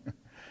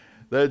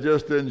 They're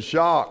just in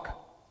shock.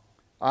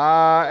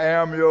 I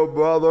am your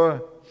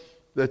brother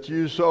that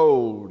you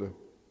sold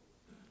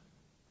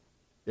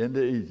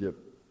into Egypt.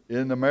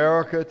 In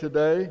America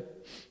today,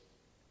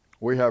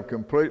 we have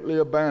completely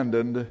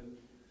abandoned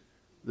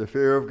the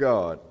fear of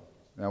God.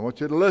 Now, I want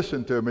you to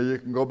listen to me. You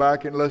can go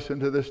back and listen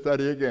to this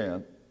study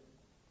again.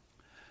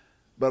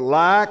 But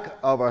lack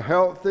of a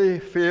healthy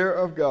fear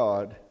of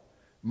God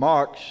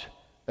marks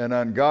an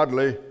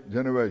ungodly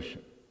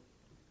generation.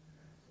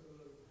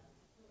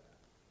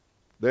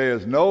 There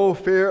is no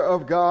fear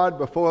of God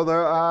before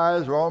their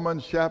eyes.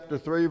 Romans chapter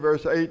 3,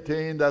 verse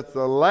 18, that's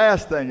the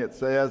last thing it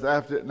says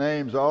after it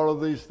names all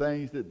of these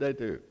things that they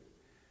do.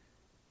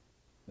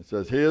 It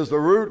says, here's the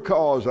root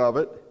cause of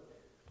it.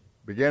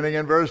 Beginning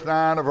in verse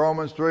 9 of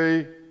Romans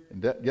 3,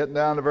 and getting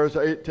down to verse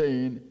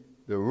 18,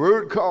 the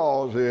root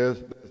cause is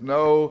there's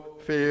no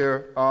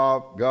fear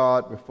of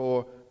God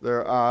before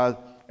their eyes.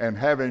 And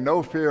having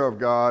no fear of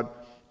God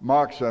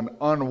marks an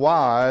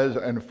unwise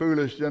and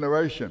foolish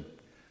generation.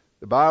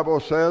 The Bible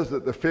says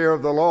that the fear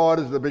of the Lord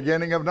is the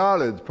beginning of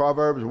knowledge.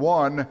 Proverbs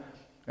 1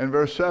 and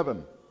verse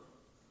 7.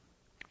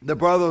 The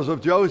brothers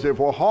of Joseph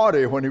were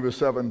haughty when he was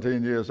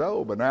 17 years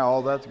old, but now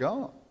all that's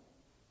gone.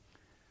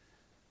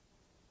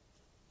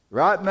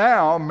 Right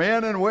now,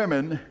 men and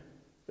women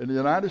in the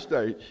United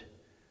States,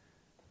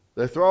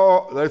 they throw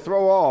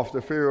off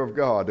the fear of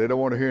God. They don't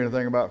want to hear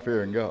anything about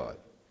fearing God.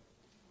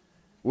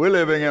 We're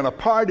living in a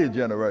party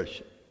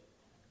generation.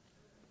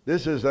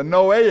 This is a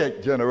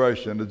Noahic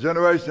generation, the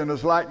generation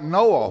that's like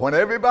Noah, when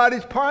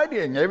everybody's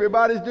partying,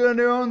 everybody's doing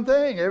their own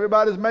thing,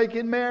 everybody's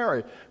making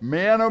merry.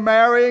 Men are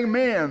marrying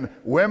men,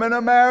 women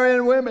are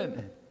marrying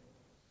women.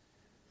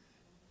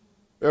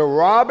 They're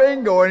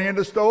robbing, going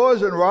into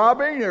stores and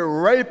robbing, they're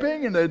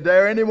raping, and they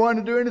dare anyone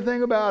to do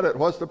anything about it.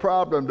 What's the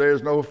problem?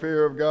 There's no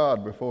fear of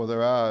God before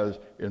their eyes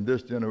in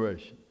this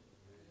generation.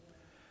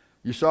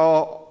 You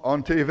saw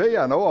on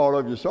TV, I know all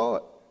of you saw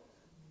it,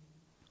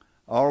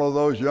 all of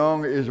those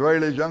young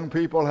Israeli young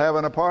people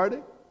having a party.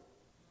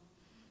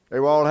 They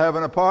were all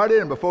having a party,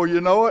 and before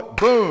you know it,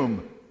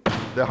 boom,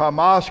 the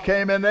Hamas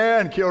came in there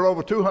and killed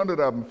over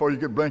 200 of them before you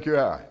could blink your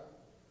eye.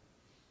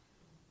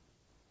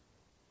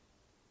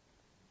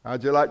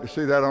 How'd you like to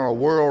see that on a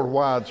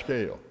worldwide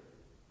scale?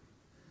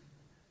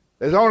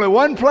 There's only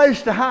one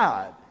place to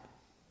hide,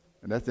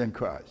 and that's in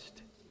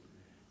Christ.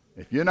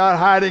 If you're not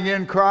hiding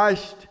in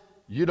Christ,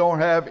 you don't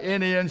have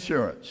any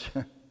insurance.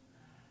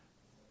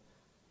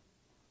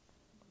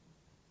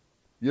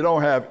 You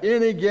don't have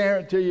any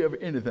guarantee of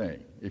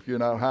anything if you're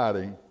not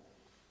hiding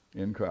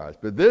in Christ.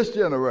 But this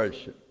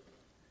generation,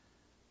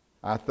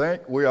 I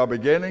think we are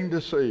beginning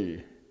to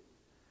see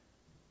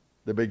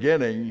the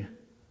beginning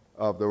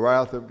of the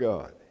wrath of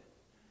God.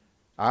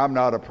 I'm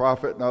not a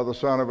prophet, nor the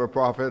son of a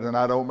prophet, and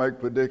I don't make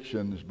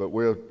predictions, but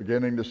we're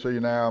beginning to see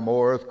now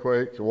more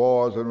earthquakes,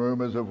 wars and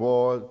rumors of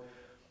wars,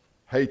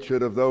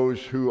 hatred of those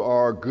who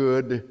are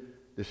good,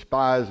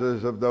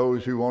 despisers of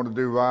those who want to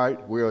do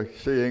right. We are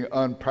seeing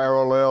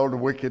unparalleled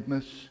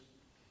wickedness.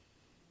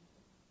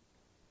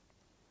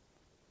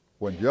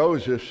 When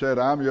Joseph said,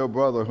 I'm your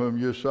brother whom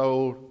you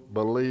sold,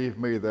 believe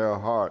me, their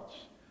hearts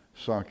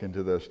sunk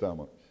into their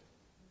stomachs.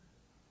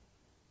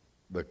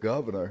 The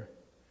governor,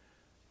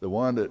 the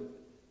one that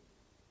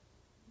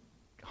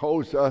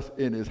holds us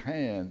in his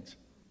hands,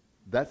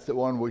 that's the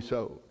one we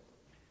sold.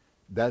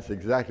 That's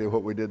exactly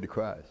what we did to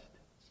Christ.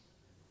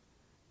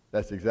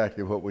 That's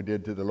exactly what we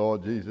did to the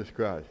Lord Jesus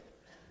Christ.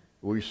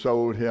 We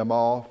sold him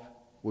off,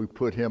 we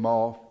put him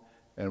off,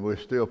 and we're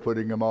still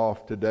putting him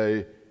off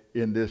today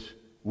in this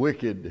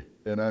wicked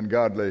and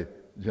ungodly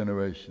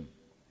generation.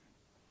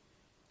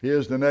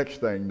 Here's the next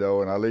thing,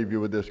 though, and I'll leave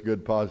you with this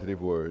good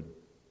positive word.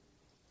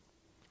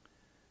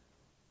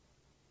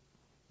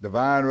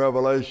 Divine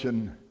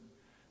revelation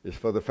is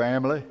for the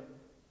family.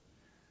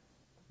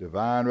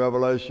 Divine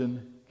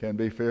revelation can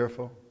be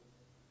fearful.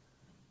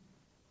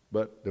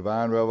 But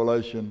divine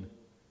revelation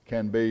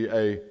can be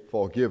a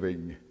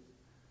forgiving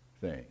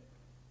thing.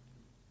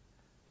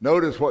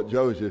 Notice what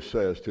Joseph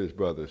says to his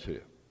brothers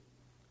here.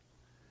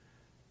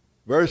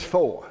 Verse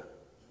 4,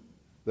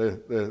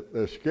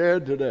 they're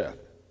scared to death.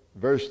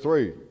 Verse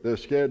 3, they're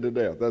scared to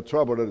death. They're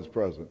troubled at his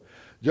presence.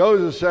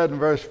 Joseph said in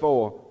verse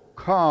 4,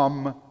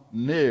 come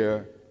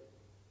near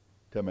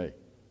to me.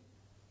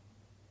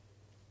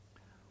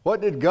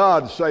 What did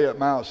God say at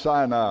Mount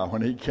Sinai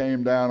when he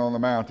came down on the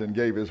mountain and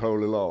gave his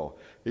holy law?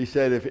 He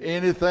said, if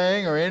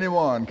anything or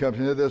anyone comes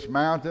near this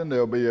mountain,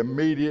 they'll be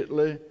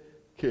immediately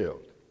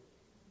killed.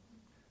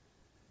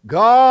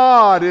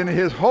 God in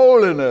his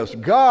holiness,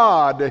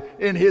 God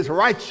in his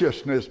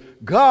righteousness,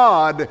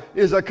 God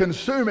is a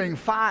consuming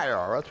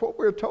fire. That's what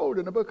we're told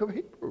in the book of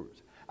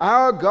Hebrews.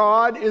 Our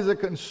God is a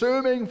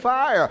consuming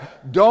fire.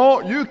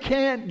 You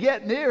can't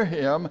get near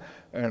him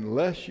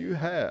unless you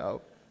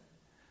have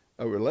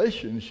a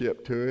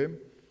relationship to him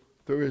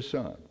through his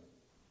Son.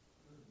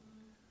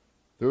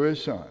 Through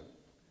his Son.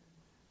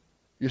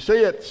 You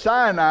see, at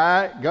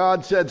Sinai,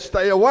 God said,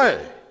 stay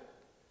away.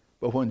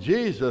 But when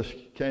Jesus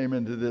came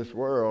into this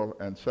world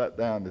and sat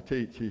down to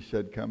teach, he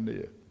said, come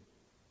near.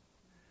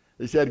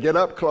 He said, get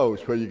up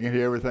close where you can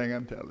hear everything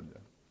I'm telling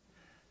you.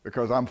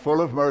 Because I'm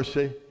full of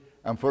mercy,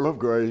 I'm full of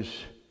grace,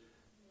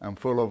 I'm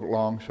full of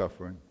long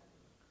suffering.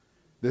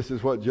 This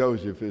is what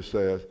Joseph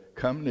says,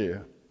 come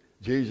near.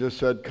 Jesus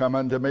said, come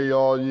unto me,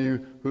 all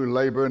you who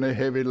labor and are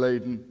heavy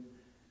laden.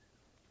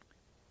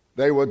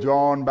 They were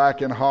drawn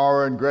back in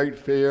horror and great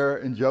fear,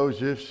 and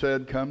Joseph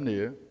said, come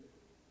near.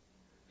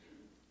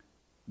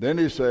 Then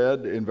he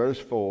said in verse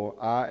 4,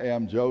 I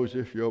am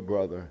Joseph, your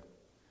brother,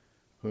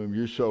 whom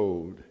you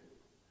sold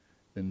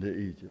into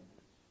Egypt.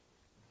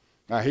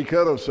 Now he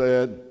could have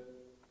said,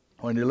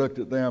 when he looked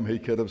at them, he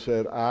could have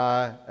said,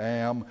 I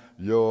am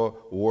your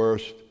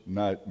worst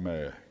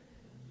nightmare.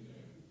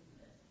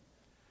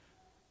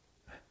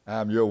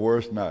 I'm your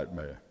worst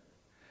nightmare.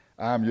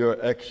 I'm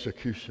your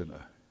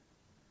executioner.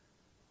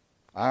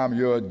 I'm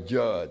your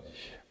judge.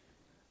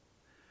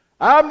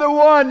 I'm the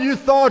one you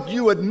thought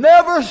you would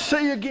never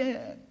see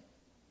again.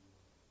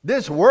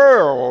 This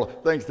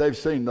world thinks they've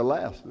seen the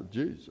last of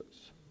Jesus.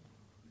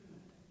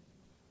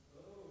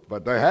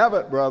 But they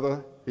haven't,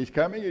 brother. He's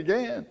coming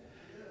again.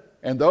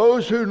 And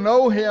those who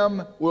know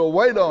him will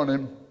wait on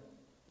him.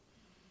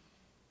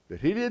 But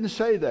he didn't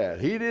say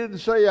that. He didn't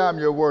say I'm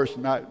your worst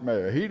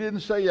nightmare. He didn't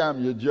say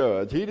I'm your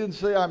judge. He didn't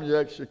say I'm your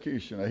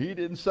executioner. He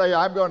didn't say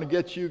I'm going to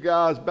get you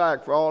guys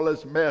back for all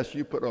this mess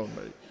you put on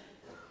me.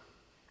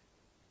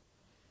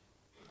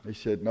 He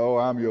said, no,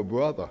 I'm your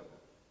brother.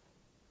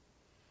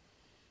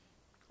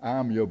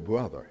 I'm your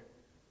brother.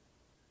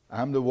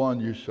 I'm the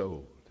one you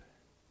sold.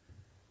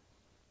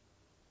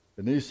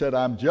 And he said,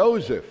 I'm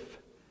Joseph.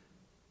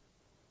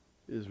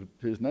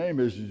 His name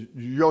is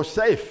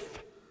Yosef,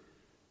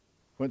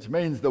 which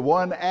means the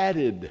one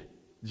added.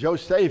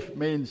 Joseph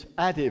means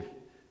added.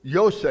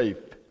 Yosef.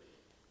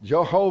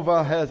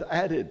 Jehovah has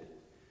added.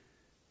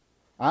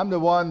 I'm the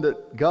one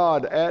that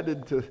God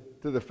added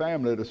to the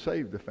family to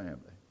save the family.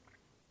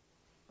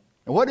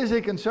 And what is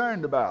he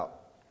concerned about?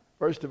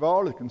 First of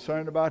all, he's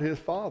concerned about his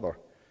father.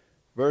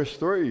 Verse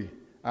 3,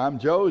 I'm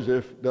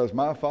Joseph. Does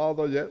my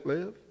father yet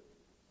live?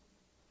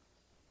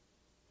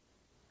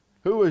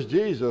 Who was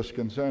Jesus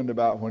concerned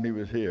about when he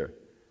was here?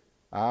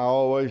 I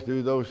always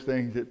do those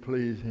things that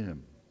please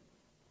him.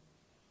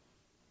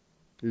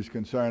 He was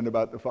concerned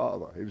about the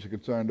Father. He was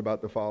concerned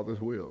about the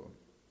Father's will.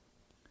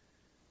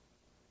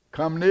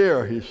 Come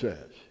near, he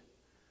says.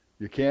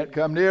 You can't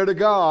come near to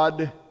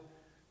God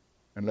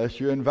unless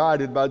you're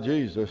invited by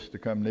Jesus to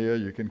come near.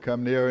 You can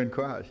come near in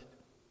Christ.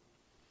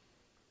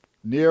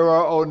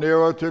 Nearer, oh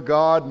nearer to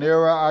God,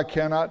 nearer I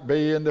cannot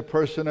be. In the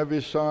person of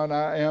his Son,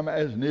 I am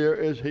as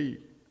near as he.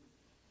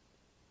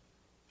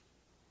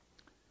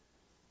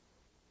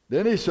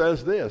 Then he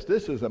says this.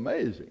 This is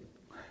amazing.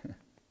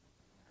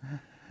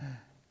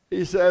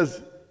 He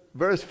says,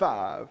 verse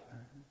 5,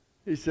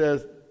 he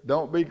says,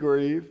 don't be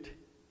grieved.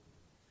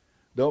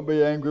 Don't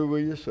be angry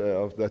with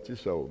yourselves that you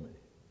sold me.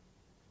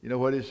 You know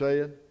what he's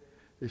saying?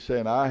 He's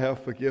saying, I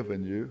have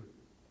forgiven you.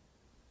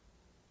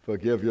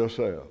 Forgive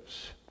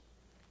yourselves.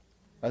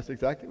 That's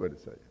exactly what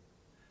he's saying.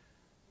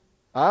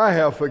 I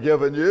have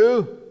forgiven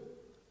you.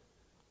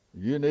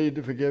 You need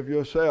to forgive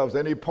yourselves.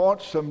 And he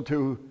points them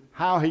to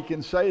how he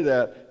can say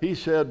that. He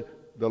said,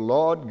 the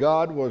Lord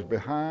God was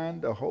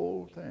behind the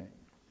whole thing.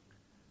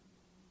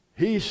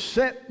 He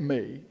sent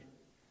me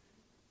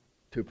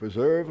to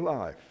preserve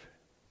life.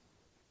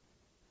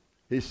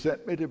 He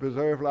sent me to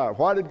preserve life.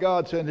 Why did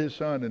God send his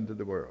Son into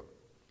the world?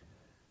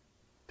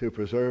 To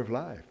preserve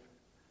life.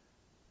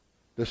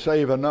 To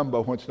save a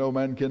number whence no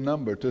man can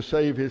number. To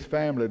save his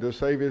family. To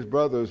save his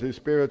brothers, his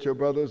spiritual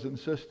brothers and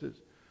sisters.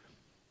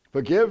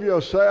 Forgive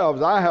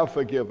yourselves. I have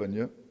forgiven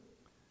you.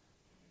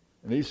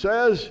 And he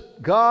says,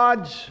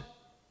 God's,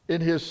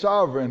 in his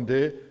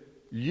sovereignty,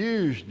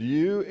 used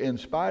you in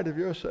spite of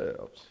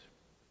yourselves.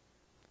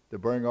 to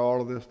bring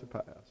all of this to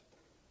pass.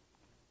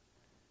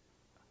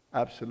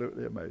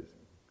 Absolutely amazing.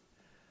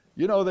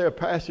 You know, there are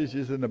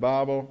passages in the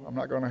Bible. I'm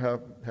not going to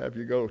have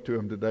you go to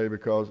them today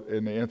because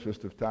in the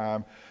interest of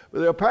time. But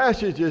there are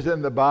passages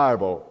in the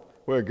Bible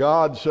where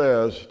God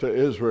says to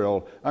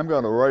Israel, I'm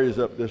going to raise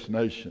up this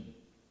nation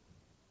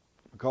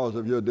because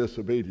of your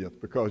disobedience,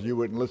 because you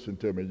wouldn't listen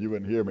to me, you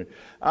wouldn't hear me.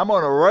 I'm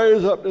going to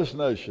raise up this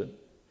nation,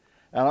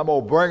 and I'm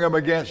going to bring them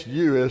against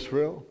you,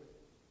 Israel.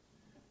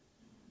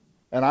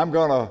 And I'm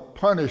going to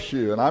punish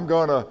you, and I'm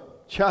going to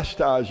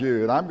chastise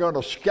you, and I'm going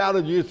to scatter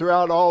you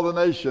throughout all the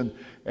nation.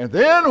 And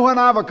then when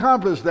I've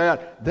accomplished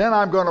that, then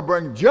I'm going to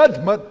bring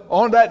judgment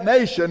on that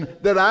nation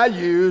that I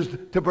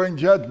used to bring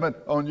judgment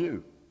on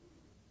you.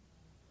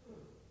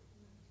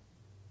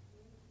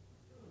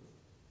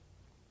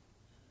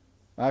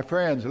 My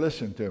friends,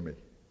 listen to me.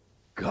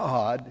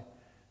 God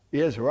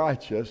is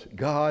righteous.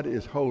 God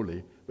is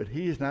holy, but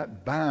He's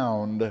not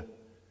bound.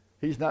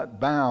 He's not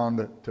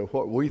bound to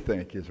what we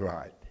think is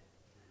right.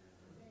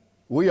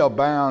 We are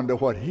bound to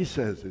what He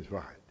says is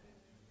right.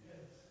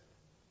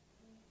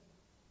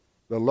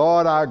 The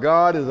Lord our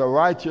God is a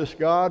righteous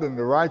God, and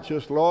the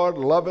righteous Lord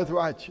loveth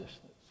righteousness.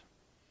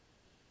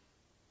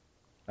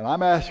 And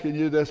I'm asking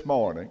you this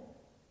morning,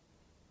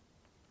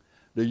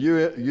 do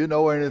you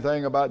know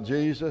anything about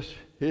Jesus?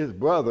 His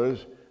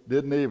brothers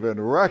didn't even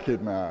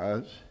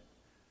recognize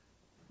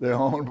their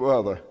own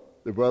brother,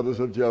 the brothers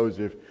of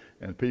Joseph,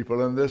 and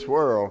people in this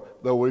world,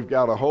 though we've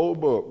got a whole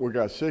book. We've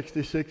got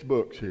 66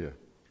 books here.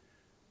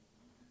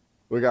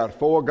 We got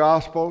 4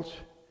 Gospels.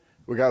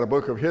 We got a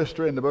book of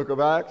history in the book of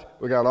Acts.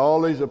 We got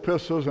all these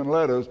epistles and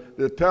letters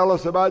that tell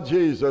us about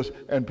Jesus,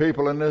 and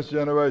people in this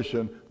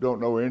generation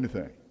don't know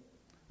anything.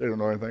 They don't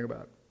know anything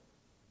about it.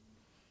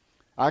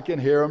 I can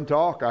hear them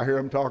talk. I hear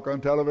them talk on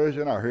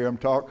television. I hear them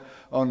talk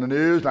on the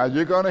news. Now,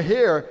 you're going to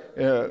hear,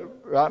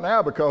 right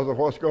now, because of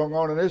what's going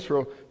on in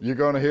Israel, you're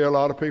going to hear a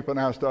lot of people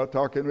now start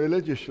talking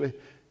religiously.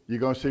 You're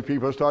going to see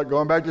people start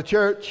going back to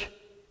church.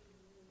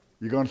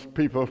 You're going to see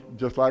people,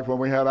 just like when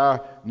we had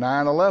our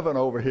 9/11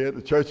 over here,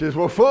 the churches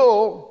were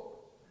full.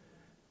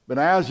 But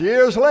now,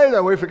 years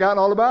later, we've forgotten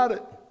all about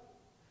it.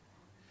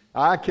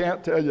 I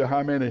can't tell you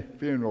how many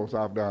funerals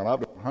I've done.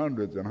 I've done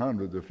hundreds and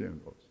hundreds of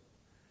funerals.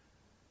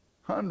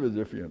 Hundreds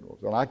of funerals.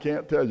 And I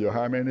can't tell you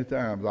how many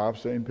times I've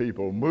seen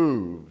people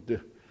moved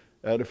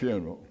at a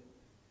funeral.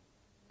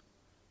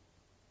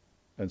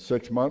 And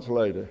 6 months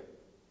later,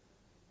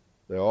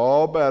 they're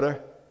all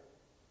better,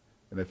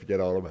 and they forget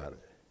all about it.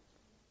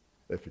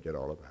 They forget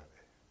all about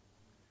it.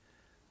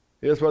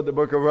 Here's what the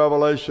book of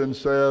Revelation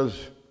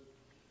says.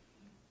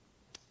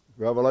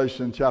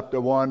 Revelation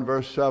chapter 1,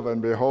 verse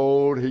 7.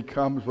 Behold, he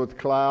comes with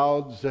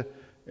clouds,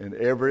 and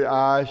every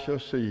eye shall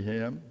see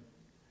him.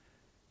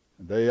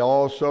 They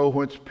also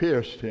which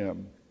pierced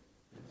him,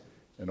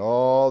 and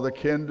all the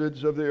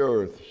kindreds of the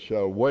earth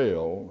shall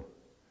wail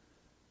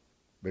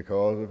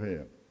because of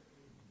him.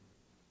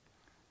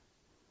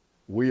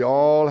 We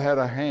all had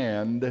a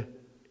hand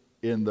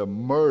in the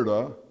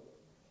murder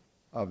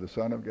of the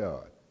Son of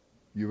God.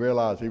 You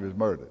realize he was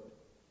murdered.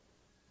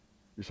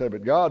 You say,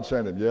 but God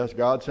sent him. Yes,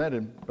 God sent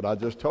him. But I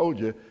just told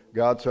you,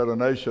 God set a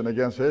nation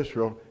against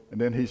Israel, and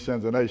then he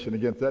sends a nation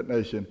against that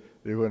nation.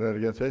 He went out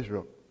against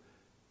Israel.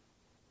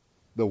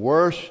 The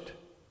worst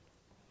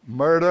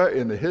murder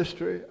in the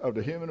history of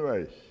the human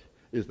race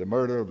is the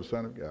murder of the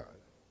Son of God.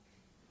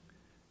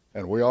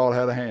 And we all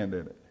had a hand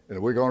in it.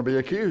 And we're going to be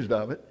accused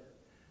of it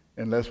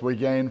unless we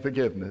gain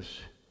forgiveness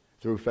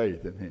through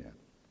faith in him.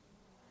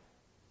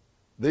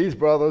 These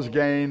brothers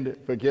gained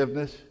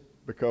forgiveness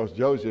because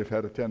Joseph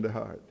had a tender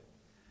heart.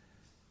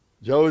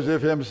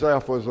 Joseph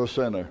himself was a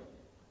sinner,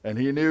 and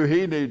he knew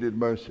he needed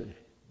mercy.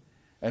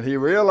 And he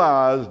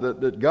realized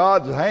that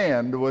God's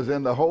hand was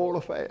in the whole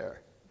affair.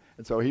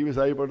 And so he was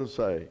able to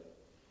say,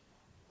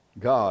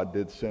 God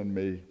did send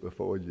me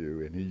before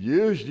you, and he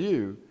used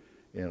you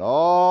in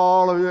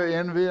all of your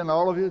envy and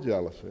all of your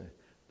jealousy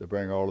to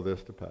bring all of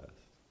this to pass.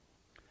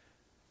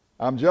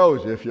 I'm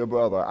Joseph, your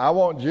brother. I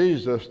want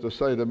Jesus to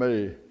say to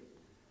me,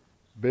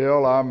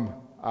 Bill,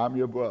 I'm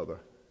your brother.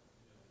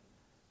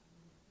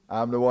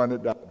 I'm the one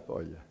that died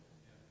for you.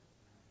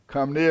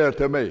 Come near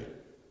to me.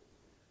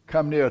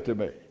 Come near to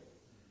me.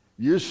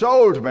 You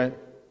sold me.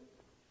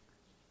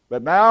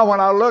 But now when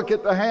I look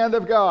at the hand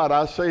of God,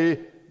 I see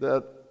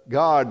that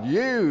God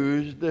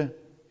used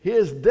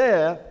his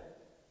death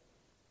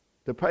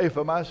to pay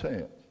for my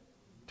sins,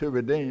 to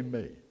redeem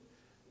me.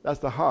 That's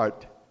the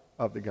heart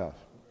of the gospel.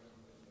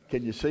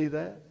 Can you see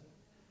that?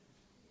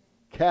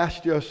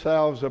 Cast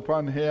yourselves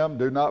upon him.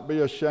 Do not be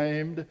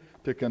ashamed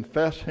to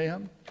confess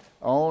him.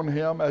 Own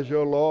him as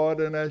your Lord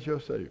and as your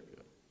Savior.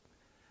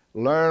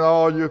 Learn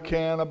all you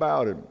can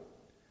about him.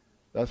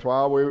 That's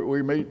why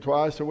we meet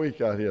twice a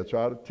week out here.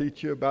 Try to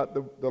teach you about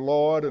the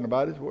Lord and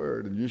about his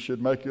word, and you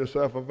should make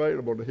yourself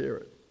available to hear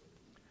it.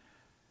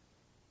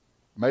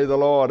 May the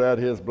Lord add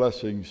his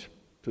blessings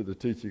to the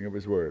teaching of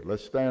his word.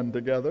 Let's stand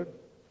together.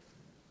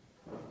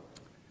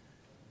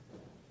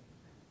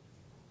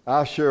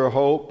 I sure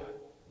hope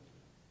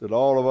that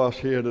all of us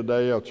here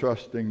today are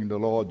trusting the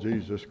Lord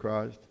Jesus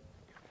Christ.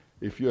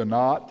 If you're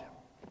not,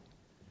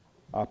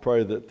 I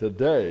pray that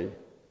today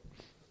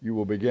you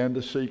will begin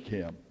to seek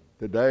him.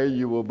 Today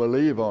you will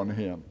believe on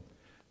him.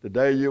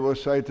 Today you will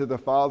say to the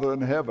Father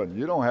in heaven,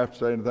 you don't have to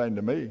say anything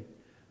to me.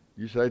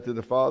 You say to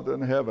the Father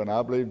in heaven,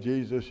 I believe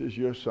Jesus is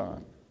your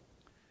Son.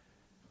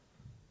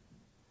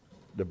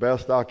 The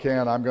best I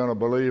can, I'm going to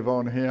believe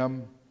on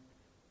him.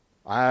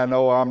 I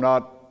know I'm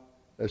not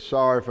as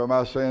sorry for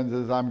my sins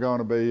as I'm going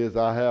to be, as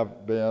I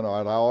have been,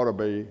 or as I ought to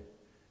be.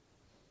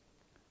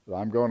 But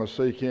I'm going to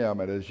seek him.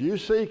 And as you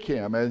seek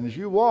him, and as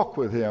you walk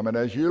with him, and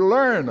as you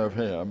learn of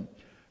him,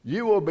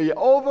 you will be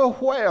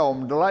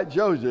overwhelmed like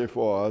Joseph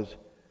was,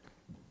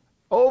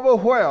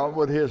 overwhelmed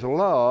with his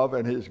love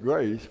and his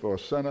grace for a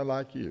sinner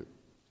like you.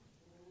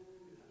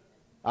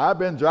 I've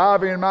been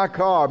driving in my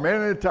car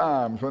many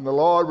times when the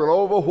Lord will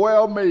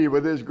overwhelm me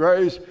with his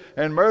grace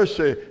and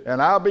mercy,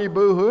 and I'll be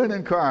boo-hooing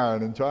and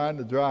crying and trying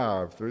to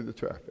drive through the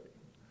traffic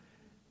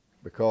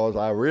because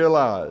I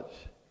realize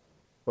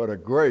what a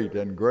great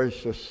and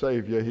gracious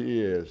Savior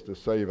he is to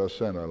save a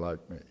sinner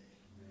like me.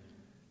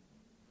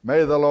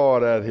 May the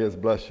Lord add his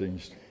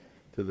blessings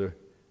to the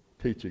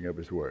teaching of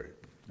his word.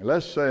 Let's say